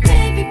you my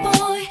baby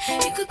boy.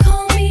 You could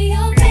call me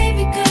your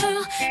baby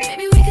girl.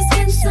 Maybe we could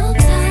spend some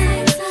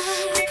time.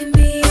 I can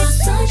be your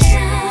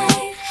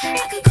sunshine.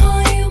 I could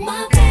call you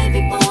my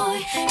baby boy.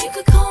 You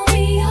could call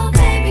me your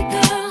baby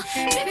girl.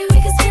 Maybe we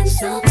could spend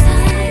some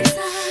time.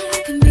 I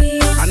can be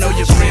your I know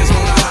your friends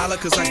wanna holler,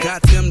 'cause I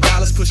got them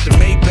dollars. Push the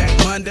Maybach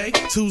Monday,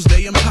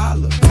 Tuesday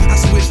Impala. I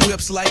switch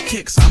whips like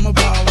kicks, I'm a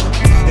baller.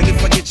 And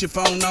if I get your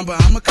phone number,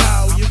 I'ma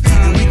call you.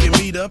 And we can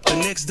meet up the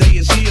next day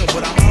and chill.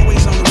 But I'm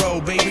always on the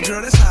road, baby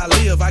girl, that's how I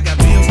live. I got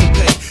bills to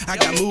pay, I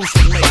got moves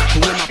to make.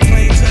 But when my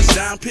plane touch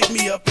down, pick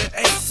me up at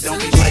 8, don't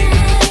be late.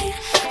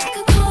 I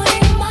could call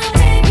you my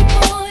baby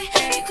boy.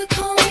 You could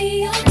call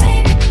me your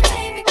baby.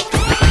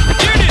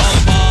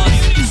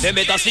 They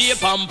better see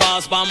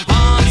pampas,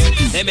 pampas.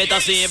 They better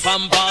see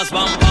pampas,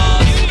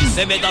 pampas.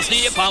 They better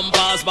see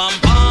pampas,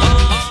 pampas.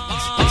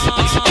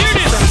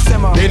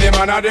 Be the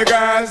man of the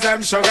girls,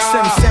 them sugar.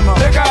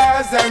 The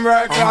girls, them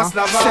world class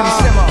lover.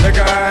 The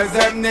girls,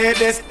 them need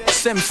this.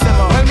 When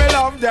me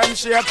love them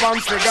shape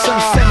and figure.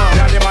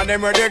 Yeah, the man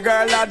them where the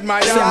girl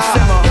admire.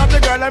 Got the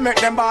girl that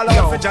make them ball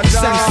out for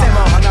Jaja.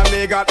 And then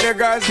me got the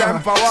girls,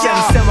 them power.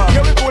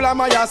 Yeah, we cool and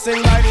my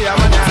sing like the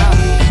Amana.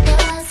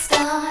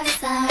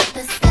 Stars at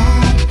the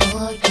sky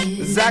for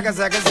you. Zaga,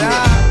 zaga, zaga.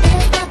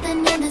 There's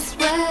nothing in this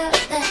world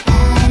that I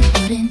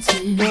wouldn't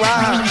do.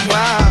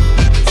 Wow.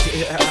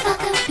 If I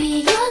could be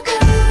your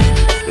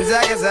girl.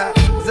 Zaga, zaga,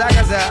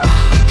 zaga, zaga.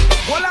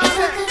 If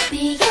I could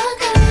be your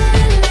girl.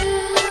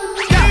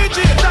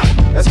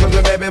 Excuse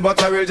me, baby,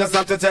 but I will just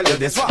have to tell you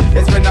this.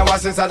 It's been a while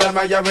since I done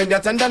my year in your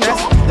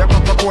tenderness. Your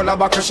Coca-Cola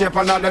bottle shape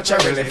and all the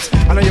cherry lips.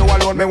 I know you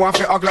alone, me want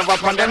to hug love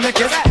up and then make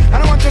it. And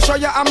I want to show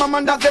you I'm a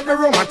man that's very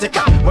romantic.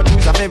 But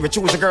who's a favorite,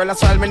 choose a girl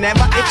as well, me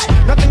never itch.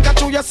 Nothing got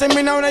to you, see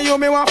me now, and you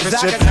me want to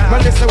shit.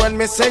 But listen when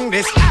me sing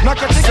this, not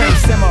a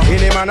ticket.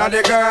 Any man of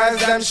the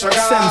girls, them sugar.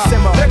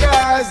 The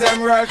girls,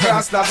 them world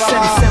class lover.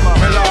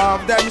 Me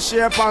love them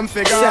shape and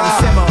figure.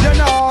 You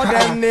know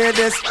them need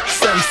need this.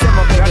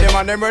 Simmer, baby. Yeah, the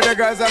man them with the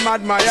girls them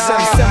admire.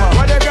 Simmer.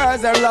 When the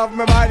girls them love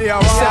me body, I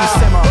want.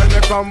 Simmer. When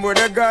they come with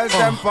the girls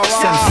them power.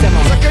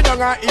 Simmer. Suck it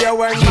down and hear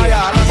when my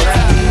heart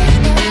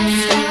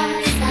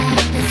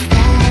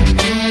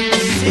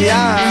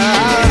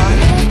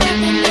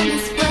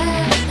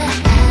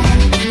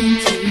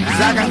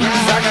Zaga, zaga,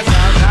 zaga,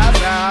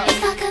 zaga.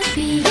 If I could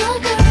be your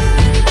girl.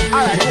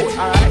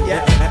 Alright,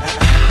 yeah.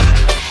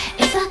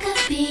 If I could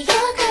be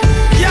your girl.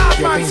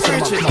 Yeah, man,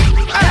 screeching.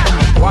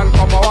 One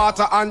cup of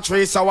water and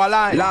 3 sour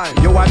line.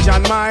 You a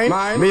John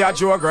mine, me a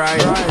Joe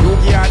grind. You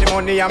give her the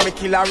money and me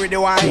kill her with the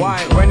wine.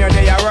 When you're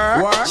there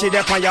work, she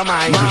there on your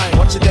mind.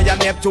 Watch it there your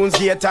Neptune's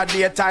gate at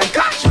daytime.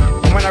 Catch!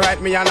 When I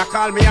write me and I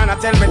call me and I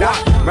tell me that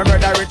my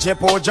brother Richie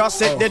Poe just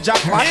hit the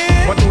jackpot.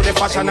 But to the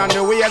fashion and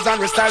the ways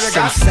and the style we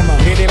got.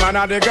 Give the man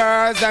and the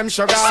girls them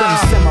sugar.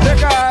 The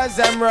girls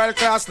them world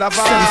class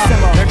lover.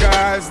 The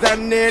girls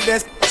them need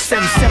this. Me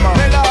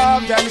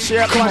love them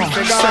shape and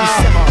figure.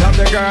 Love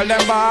the girl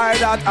them buy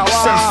that hour.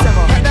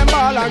 Make them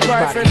ball and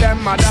cry for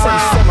them mother.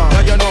 Now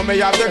you know me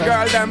have the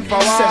girl them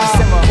power.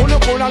 Pull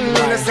up and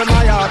listen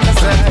my heart to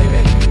say.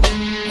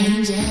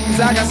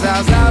 Zaga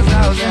zaga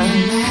zaga zaga.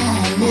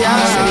 Yeah,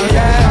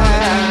 yeah.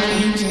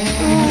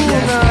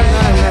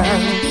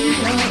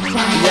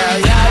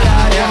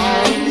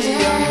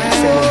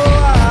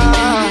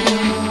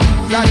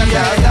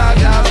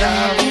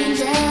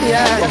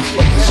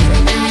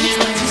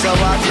 So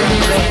what's your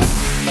name?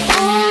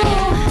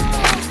 Oh,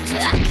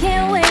 I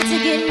can't wait to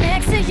get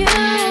next to you.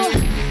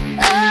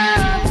 Oh,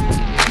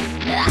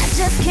 I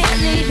just can't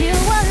leave you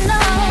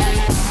alone.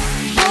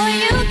 Boy,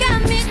 you got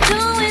me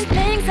doing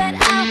things that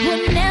I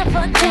would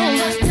never do.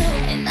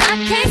 And I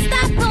can't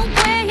stop the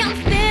way I'm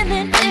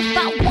feeling if I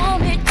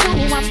wanted to.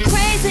 I'm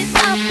crazy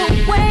about the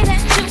way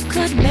that you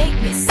could make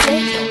me say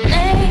your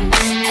name.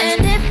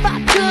 And if I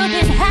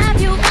couldn't have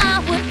you, I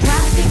would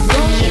probably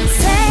go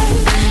insane.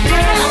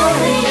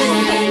 Only you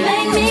can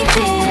make me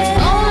feel.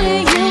 Only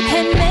you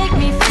can make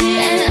me feel.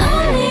 And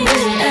only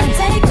you can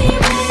take me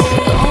away.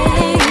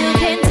 Only you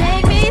can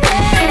take me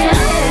there.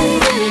 Only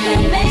you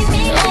can make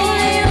me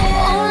feel.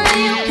 Only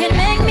you can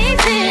make me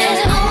feel.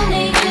 And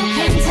only you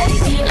can take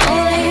me.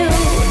 Only you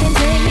can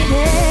take me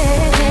there.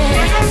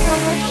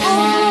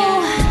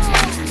 Oh,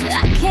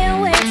 I can't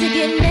wait to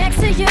get next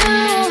to you.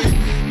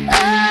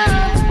 Oh,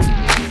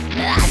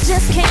 I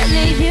just can't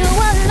leave you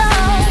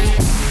alone.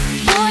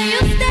 Boy,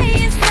 you stay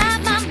inside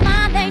my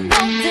mind, ain't no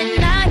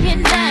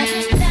denying that.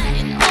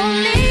 And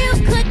only you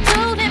could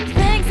do them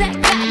things that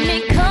got me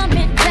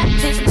coming back.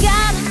 This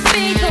gotta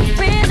be the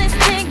realest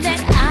thing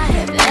that I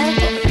have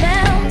ever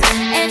felt.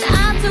 And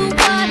I'll do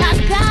what I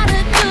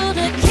gotta do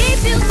to keep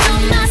you to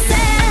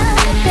myself.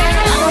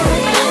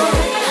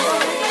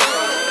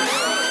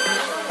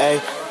 Hey,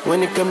 when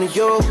it come to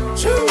you,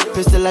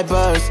 pistol like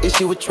buzz,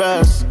 issue with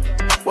trust.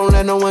 Won't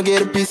let no one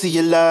get a piece of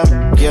your love.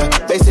 Yeah,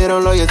 base it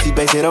on loyalty,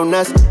 base it on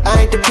us.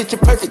 I ain't the picture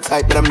perfect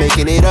type, but I'm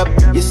making it up.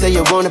 You say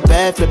you want a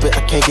bad, flip it,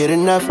 I can't get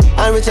enough.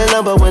 I'm rich and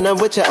lumber when I'm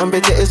with you, I'm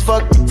bitter as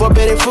fuck.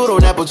 Forbidden fruit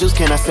on apple juice,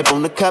 can I sip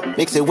on the cup?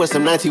 Mix it with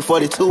some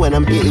 1942 and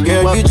I'm beating you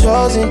up. Girl, you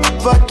chosen,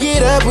 fuck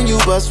it up when you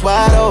bust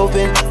wide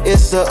open.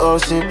 It's the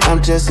ocean,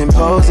 I'm just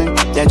imposing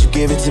that you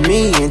give it to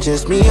me and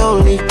just me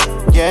only.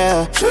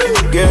 Yeah,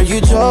 girl,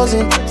 you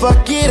chosen,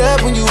 fuck it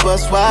up when you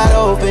bust wide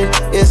open.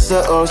 It's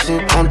the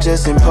ocean, I'm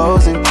just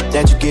imposing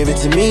that you give it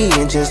to me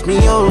and just me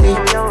only.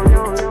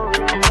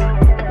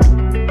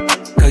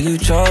 Girl, you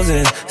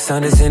chosen.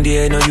 Sound is in the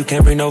air, no, you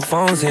can't bring no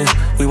phones in.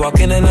 We walk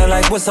in and they're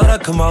like, what's all the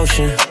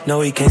commotion?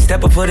 No, he can't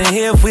step a foot in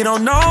here if we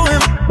don't know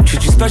him.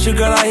 Treat you special,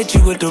 girl, I hit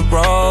you with the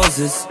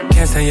roses.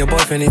 Can't stand your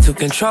boyfriend, he too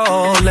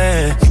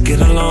controlling. You get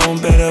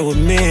along better with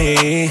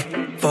me.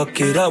 Fuck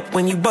it up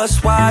when you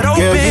bust wide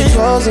open. Girl, you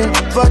chosen.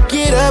 Fuck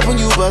it up when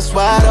you bust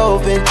wide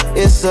open.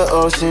 It's the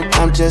ocean,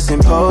 I'm just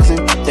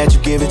imposing that you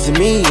give it to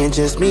me and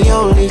just me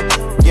only.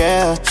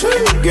 Yeah,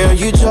 girl,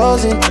 you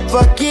chosen.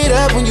 Fuck it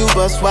up when you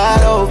bust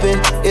wide open.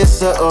 It's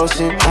the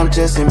ocean, I'm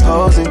just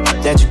imposing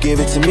that you give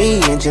it to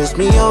me and just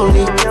me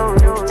only.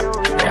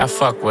 Yeah, I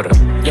fuck with her.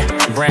 Yeah,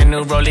 brand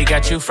new rollie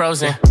got you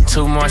frozen.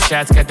 2 more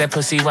shots, got that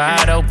pussy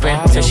wide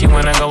open. Said she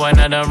wanna go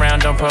another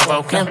round, don't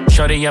provoke him.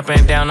 Shorty up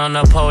and down on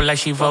the pole like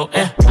she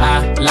voting.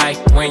 I like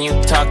when you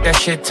talk that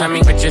shit to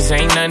me. Bitches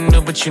ain't nothing new,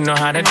 but you know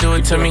how to do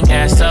it to me.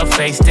 Ass up,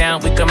 face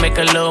down, we can make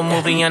a little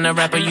movie. On the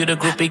rapper, you the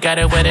groupie, got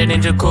it wetter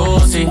than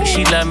jacuzzi.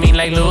 She love me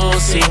like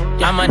Lucy.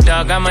 I'm a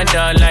dog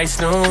like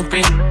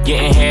Snoopy.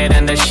 Getting head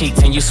under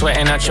sheets and you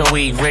sweating out your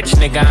weave. Rich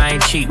nigga, I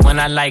ain't cheap when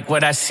I like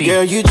what I see.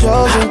 Girl, you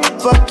chosen.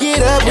 Fuck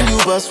it up when you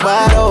bust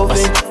wide open.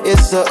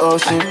 It's the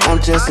ocean, I'm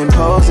just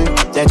imposing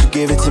that you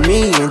give it to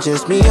me and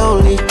just me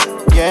only.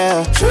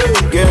 Yeah,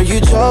 girl,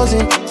 you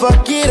chosen.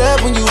 Fuck it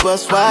up when you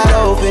bust wide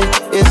open.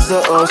 It's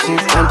the ocean,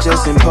 I'm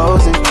just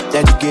imposing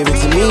that you give it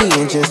to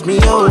me and just me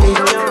only.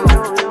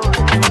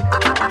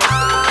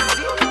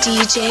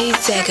 DJ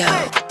Zego,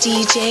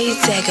 DJ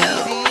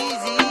Zego.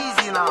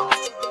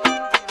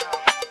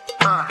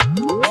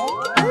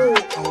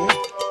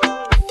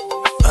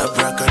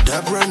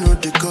 Abracadabra, no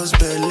the cause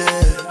belly.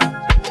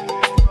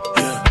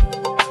 Yeah,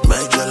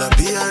 my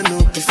jalapia no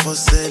be before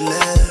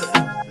celeb.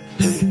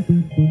 Hey,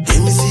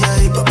 me see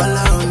I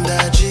babala on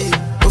that G.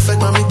 Perfect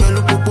mami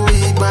pẹ̀lú popo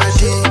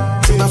ìgbàdí.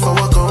 Tí bá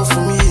fọwọ́ kan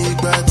fún mi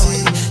ìgbàdí.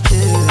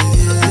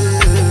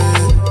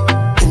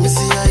 Me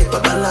see I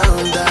babala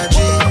on that G.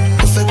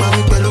 Perfect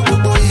mami pẹ̀lú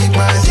popo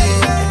ìgbàdí.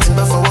 Tí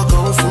bá fọwọ́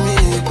kan fún mi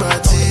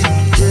ìgbàdí.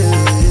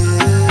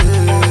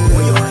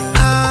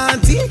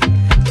 Auntie,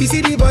 you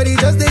see the body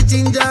just dey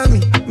ginger me.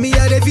 Me I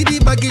dey feel the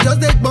back, it just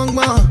dey bang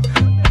bang.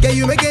 Yeah,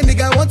 you make a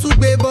nigga want to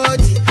pay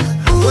body.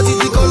 What is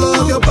the color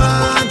of your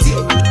panty?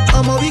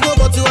 We go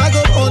but to I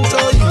go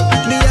control you.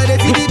 Me I dey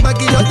feel the back,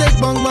 it just dey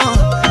bang bang.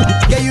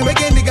 Yeah, you make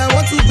a nigga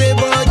want to pay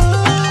body.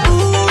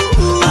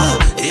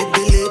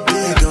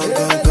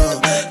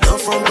 Not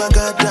from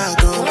Bagada,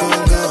 go.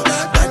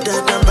 Bada,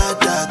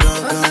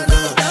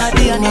 I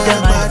need a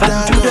man to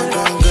do.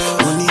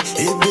 Money,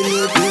 go.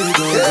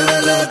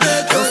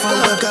 Not from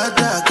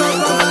Bagada, go.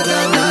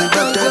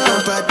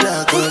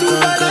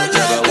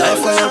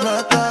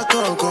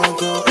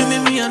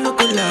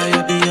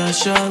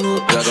 Shallow.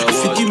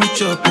 If you give me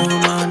chop on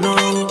my no,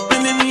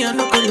 me I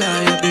no go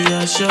lie, I be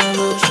a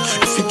shallow.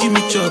 If you give me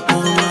chop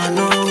on my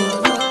no,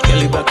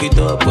 girl, back it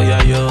up, oh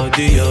yeah,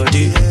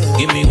 yodi.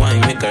 Give me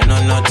wine, make her no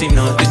naughty.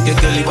 Girl,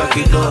 back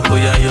it up, oh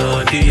yeah,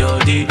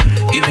 yodi.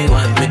 Give me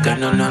wine, make her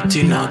no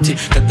naughty. Girl,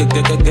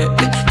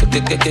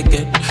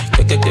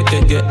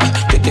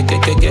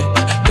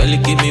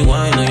 give me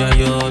wine, oh yeah,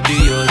 yodi.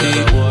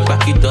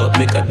 Back it up,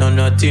 make her no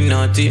naughty.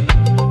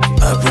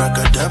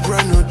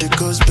 Abracadabra, no the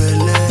cause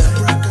belly.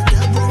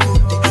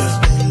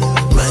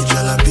 My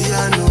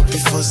jalapia no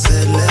before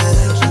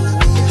celeb.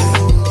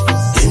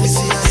 Give me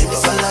see I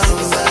babala on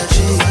that G.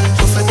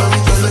 Perfect mami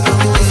pẹ̀lú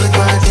popo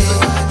ìgbàdí.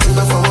 Tí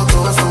bá fọwọ́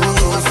kan fún mi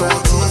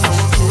ìgbàdí.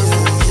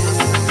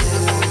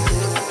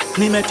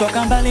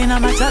 Nimetoka mbali na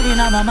machali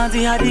na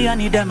mamazi hadi I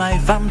need my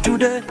fam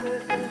today.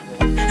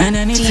 And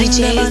anything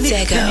DJ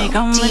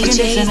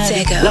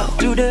Zego. Love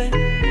today.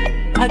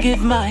 I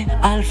give mine,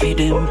 I'll feed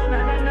them.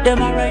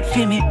 Them are right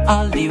for me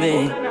all the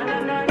way.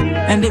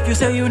 And if you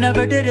say you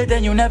never did it,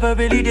 then you never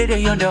really did it.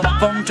 You're the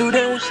fun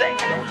today.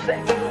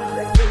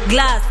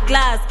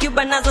 Glass,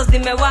 Cuba nazo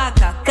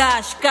zimewaka.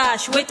 Cash,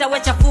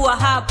 wecha fua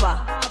hapa.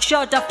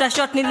 Shot after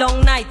shot ni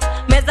long night.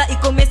 Meza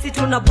iko mesi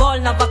tuna ball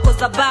na vako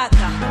za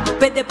baka.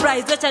 Pay the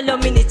price, wecha leo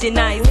minute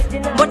nice.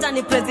 Mbota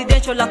ni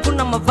presidential,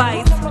 hakuna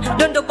mavice.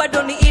 Dondo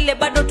bado ni ile,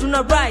 bado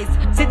tuna rise.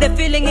 See the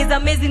feeling is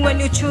amazing when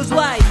you choose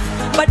wise.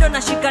 Bado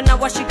nashika na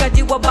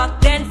washikaji wa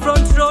back then.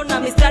 Front row na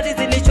mistari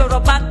zilichorwa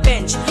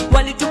backbench.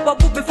 Walitupa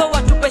bu before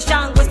watupe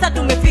shangwe. Sasa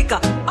tumefika,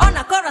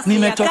 ona chorus ni ya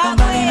nimetoka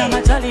mbali na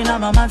machali na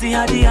mamazi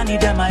hadi I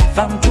need my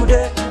fam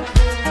today.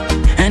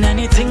 And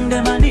anything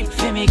them I need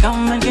for me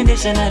come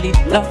unconditionally.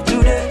 Love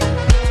today.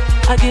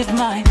 I give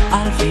mine,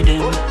 I'll feed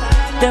them.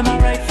 Them are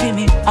right for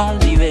me all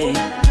the way.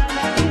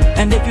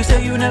 And if you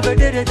say you never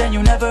did it, then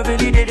you never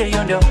really did it.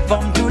 You're the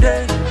fam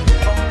today.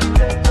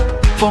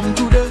 Fam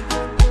today.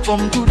 You're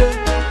the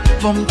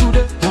fam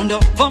today. You're the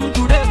fam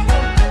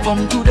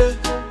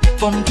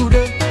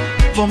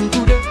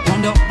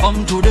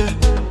today.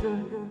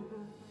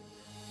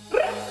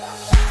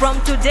 From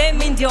today,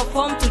 mi ndio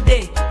form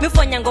today.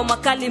 Mifanya ngoma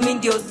kali, mi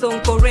ndio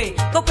sonkore.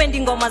 Kopendi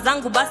ngoma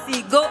zangu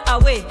basi go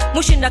away.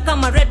 Mushinda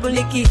kama Red Bull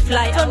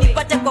nikifly. So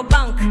nipate kwa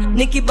bank,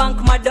 nikibank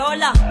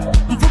madola.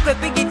 Mfupe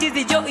pigi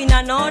tizi jo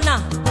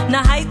inanona.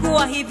 Na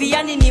haikuwa hivi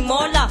yani ni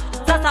mola.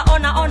 Sasa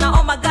ona,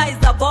 all my guys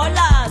are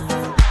ballers.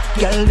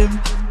 Girl them,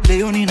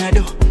 Leon in a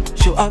do.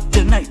 Show up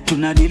tonight,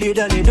 tunadili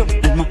dalido.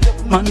 And my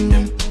man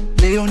them,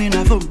 Leon in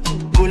a phone.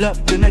 Pull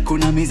up tonight,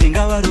 kuna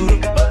mizinga waruru.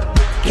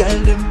 Girl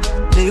them,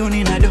 Leon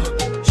in a do.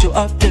 Show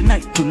up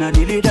tonight,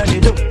 tunadili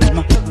dalido. And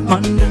my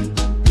man them,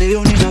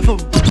 Leon in a phone.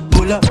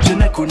 Pull up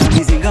tonight, kuna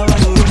mizinga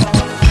waruru.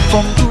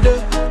 From today,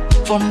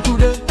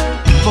 yonder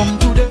from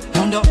today,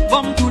 yonder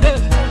from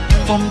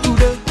today,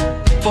 yonder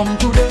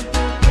from today,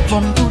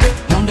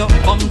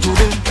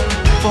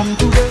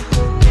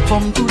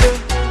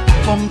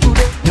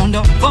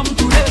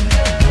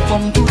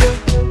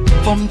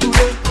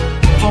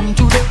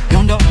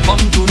 yonder from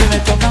today.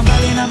 Nimetoka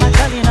mbali na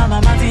machali na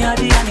mamazi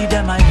hadi I need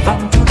my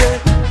fam today.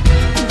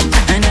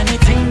 And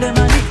anything them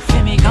I need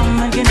for me come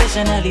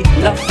unconditionally.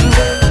 Love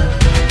today.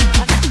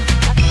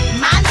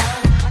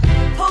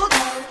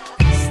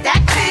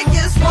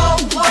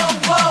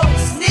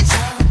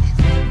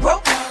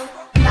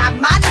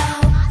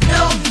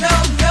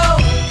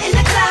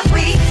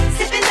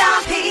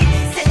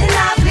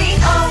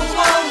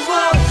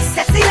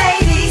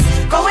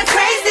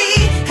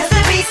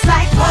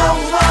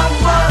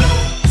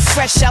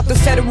 Fresh out the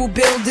federal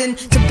building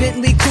to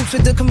Bentley coupes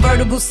with the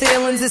convertible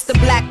ceilings. It's the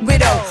Black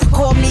Widow.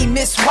 Call me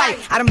Miss White.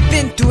 I done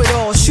been through it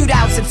all.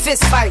 Shootouts and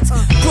fist fights.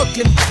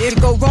 Brooklyn, if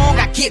it go wrong,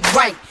 I get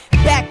right.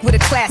 Back with a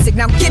classic,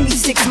 now give me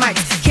 6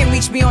 mics. Can't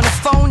reach me on the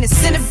phone, it's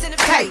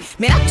kite.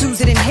 Man, I choose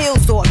it in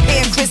Hills or a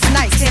pair of Chris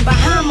Knights. Stand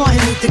behind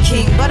Martin Luther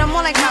King, but I'm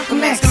more like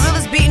Malcolm X.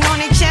 Gorillas beating on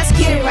their chest,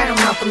 get it right on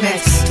Malcolm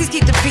X. Please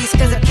keep the peace,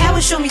 cause if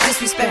cowards show me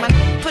disrespect, my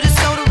put a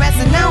soul to rest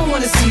and I don't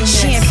wanna see you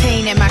next.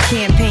 Champagne at my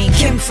campaign,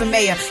 Kim for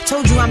mayor.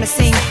 Told you I'm the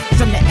same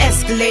from the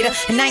escalator,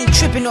 and I ain't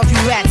tripping off you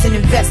rats and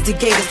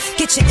investigators.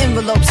 Get your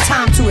envelopes,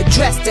 time to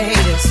address the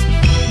haters.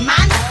 My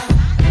love,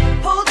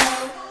 hold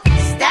on,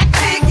 stack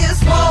figures,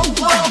 whoa,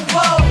 whoa,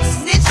 whoa.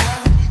 Snitch,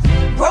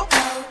 broke,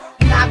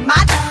 not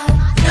my love,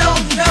 no,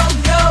 no,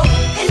 no.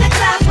 In the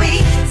club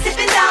we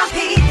sipping Dom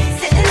P,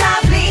 sitting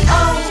lovely,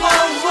 oh,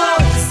 whoa, whoa.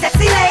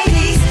 Sexy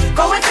ladies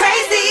going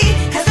crazy,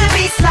 cause the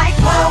beat's like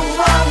whoa,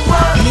 whoa,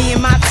 whoa. Me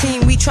and my team,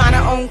 we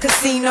tryna own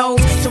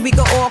casinos, so we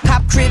can all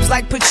cop cribs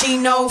like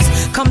Pacino's.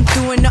 Come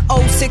through in the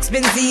 06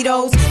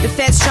 Benzitos. The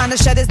feds tryna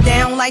shut us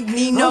down like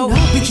Nino. Oh,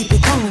 no. We keep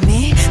it going,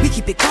 man. We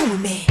keep it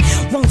going, man.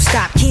 Won't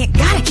stop, can't,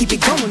 gotta keep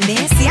it going,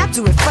 man. See, I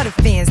do it for the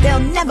fans. They'll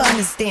never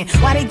understand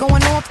why they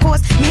going off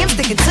course. Me, I'm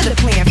sticking to the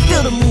plan.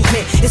 Feel the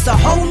movement. It's a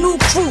whole new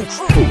crew.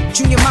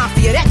 Junior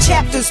Mafia, that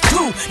chapter's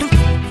through.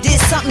 Did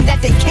something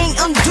that they can't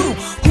undo.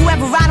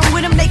 Whoever riding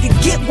with them, they could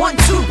get 1,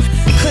 2.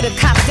 Could've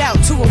copped out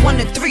to a 1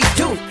 to 3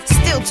 dude.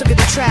 Still took it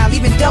to trial,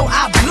 even though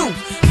I blew.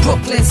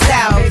 Brooklyn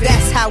style,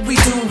 that's how we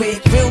do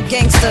it. Real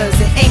gangsters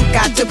and ain't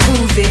got to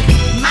prove it.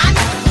 My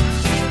love,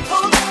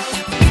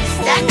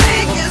 that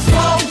niggas,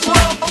 whoa,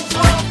 whoa,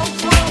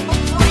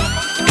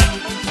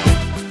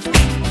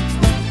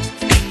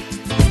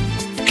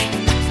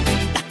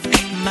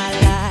 my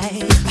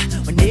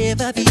life will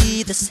never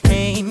be the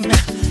same.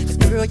 'Cause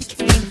girl, you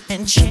came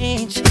and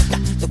changed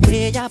the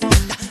way I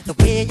walk, the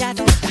way I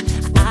talk.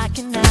 I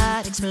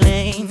cannot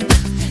explain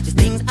the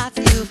things I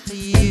feel for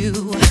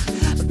you.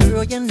 But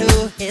girl, you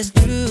know it's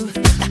true.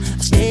 I'll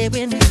stay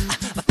with you,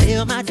 I'll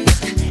feel my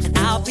dreams, and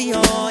I'll be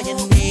all you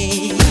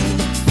need.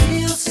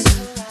 Feels so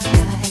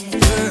right,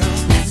 girl.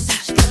 That's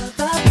such a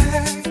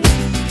bird.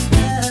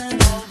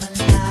 All my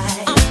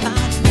life, all my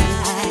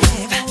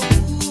life.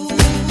 Ooh,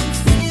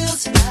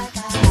 feels like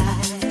I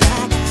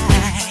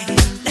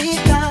lay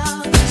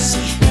down to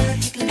see her,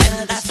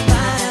 and that's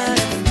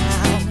fine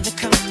now.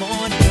 Come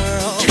on,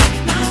 girl.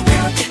 My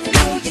world, you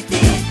know you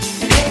did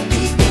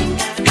everything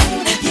I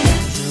wanna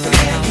give.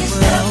 There is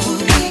no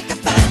thing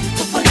about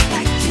the one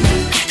like you.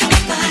 Come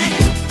find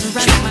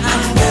my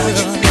world,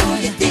 you know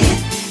you did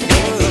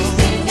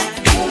everything I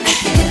wanna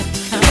give.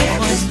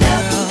 There is no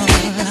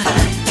thing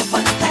about the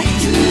one like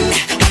you.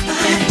 Come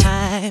find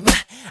time.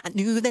 I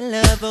knew that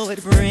love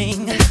would bring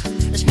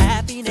this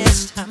happiness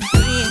I'm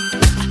free.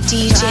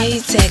 DJ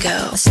Zego,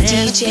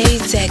 DJ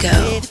Zego.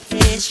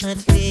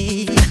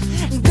 Patiently,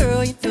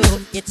 girl, you know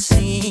it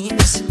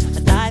seems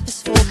my life is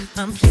so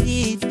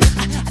complete.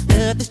 I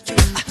love this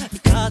truth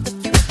because of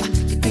you.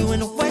 You're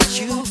doing what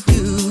you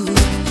do.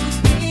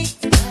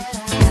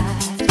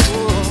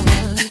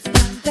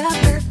 The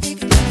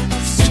perfect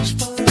love, search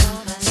for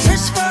all my life.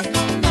 Search for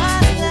all my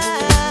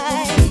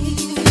life.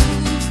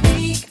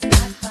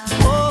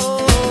 Oh,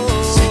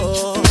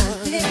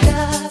 perfect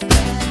love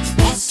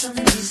that's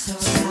awesomely so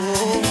right.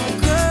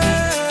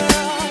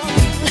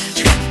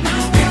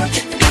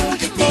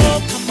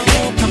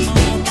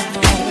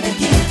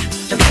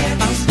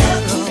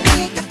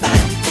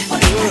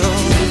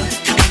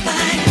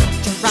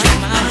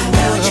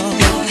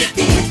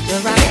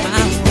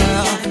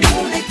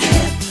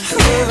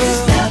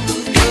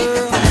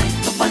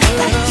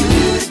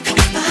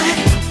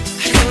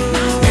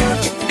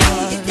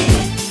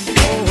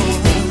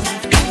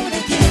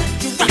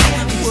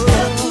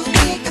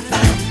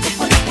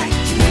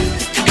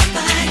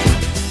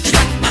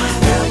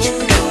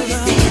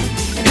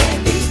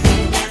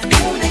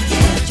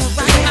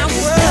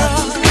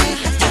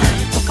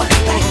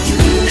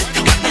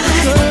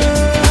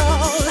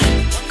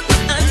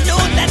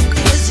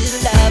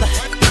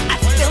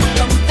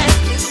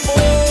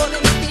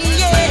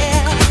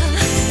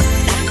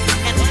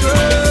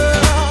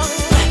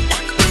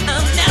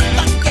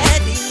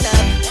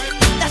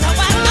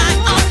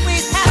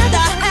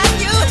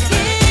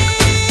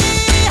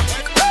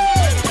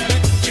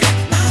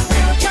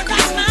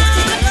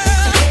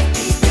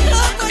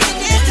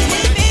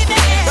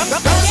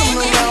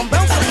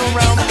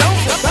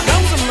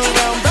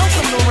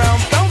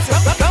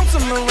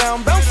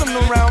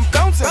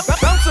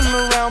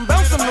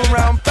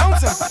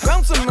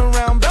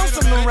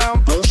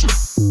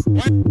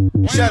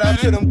 Shout out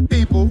to them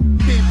people.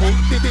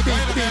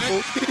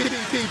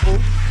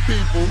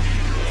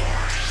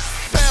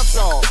 Fab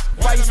song,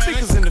 why you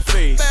speakers in the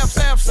face?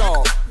 Fab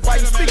song, why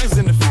you speakers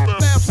in the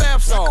face?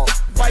 Fab song,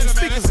 why you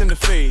speakers in the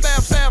face?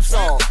 Fab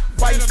song,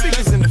 why you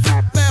speakers in the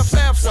face?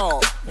 Fab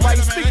song, why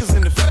you speakers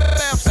in the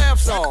face? Fab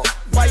song,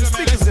 why you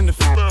speakers in the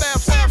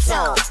face? Fab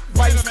song,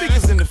 why you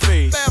speakers in the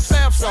face?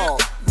 Fab song,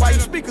 why you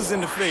speakers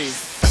in the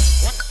face?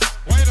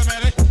 Wait a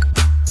minute.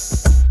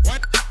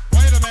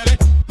 Wait a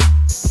minute.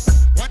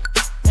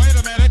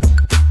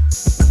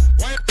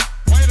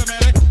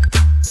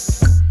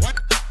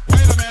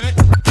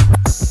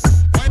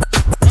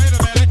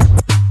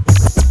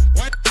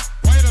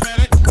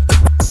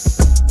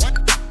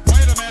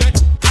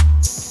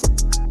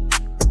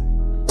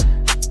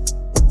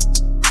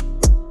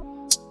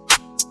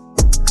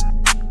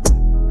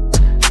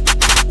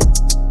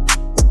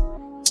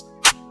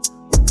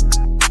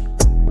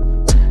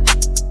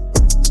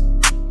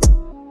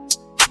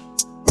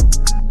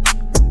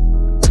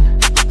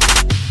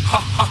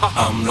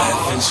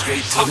 laughing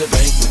straight to the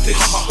bank with this.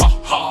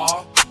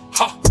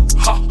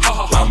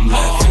 I'm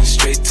laughing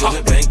straight to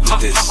the bank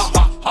with this.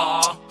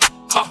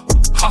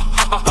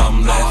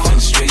 I'm laughing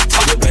straight to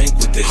the bank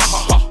with this.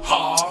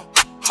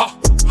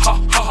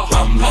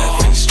 I'm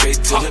laughing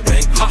straight to the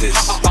bank with this.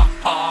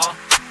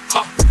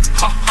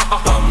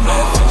 I'm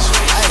laughing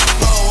straight. Hey,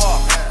 blow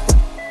up.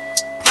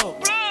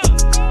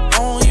 I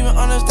don't even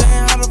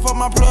understand how the fuck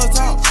my plug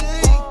talk.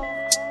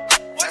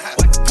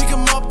 Pick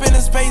him up in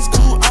a space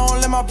coupe, I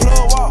don't let my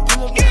plug walk.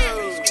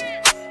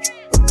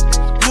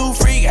 New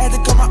freak, had to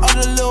cut my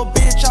other little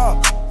bitch off.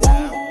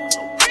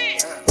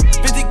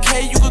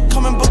 50K, you could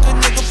come and book a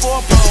nigga for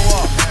a blow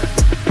up.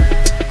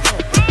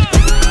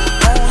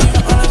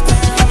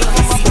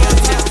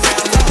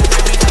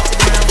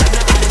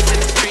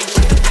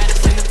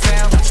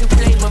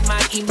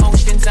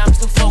 Emotions, I'm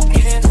too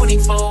focused.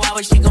 24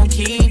 hours, she gon'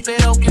 keep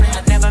it open.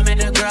 I never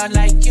met a girl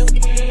like you.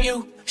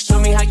 You show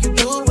me how you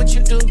do what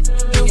you do.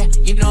 Yeah,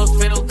 you know it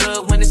feel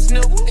good when it's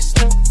new. It's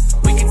new.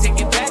 We can take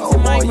it back to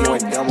my room. You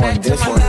ain't dumb on this one.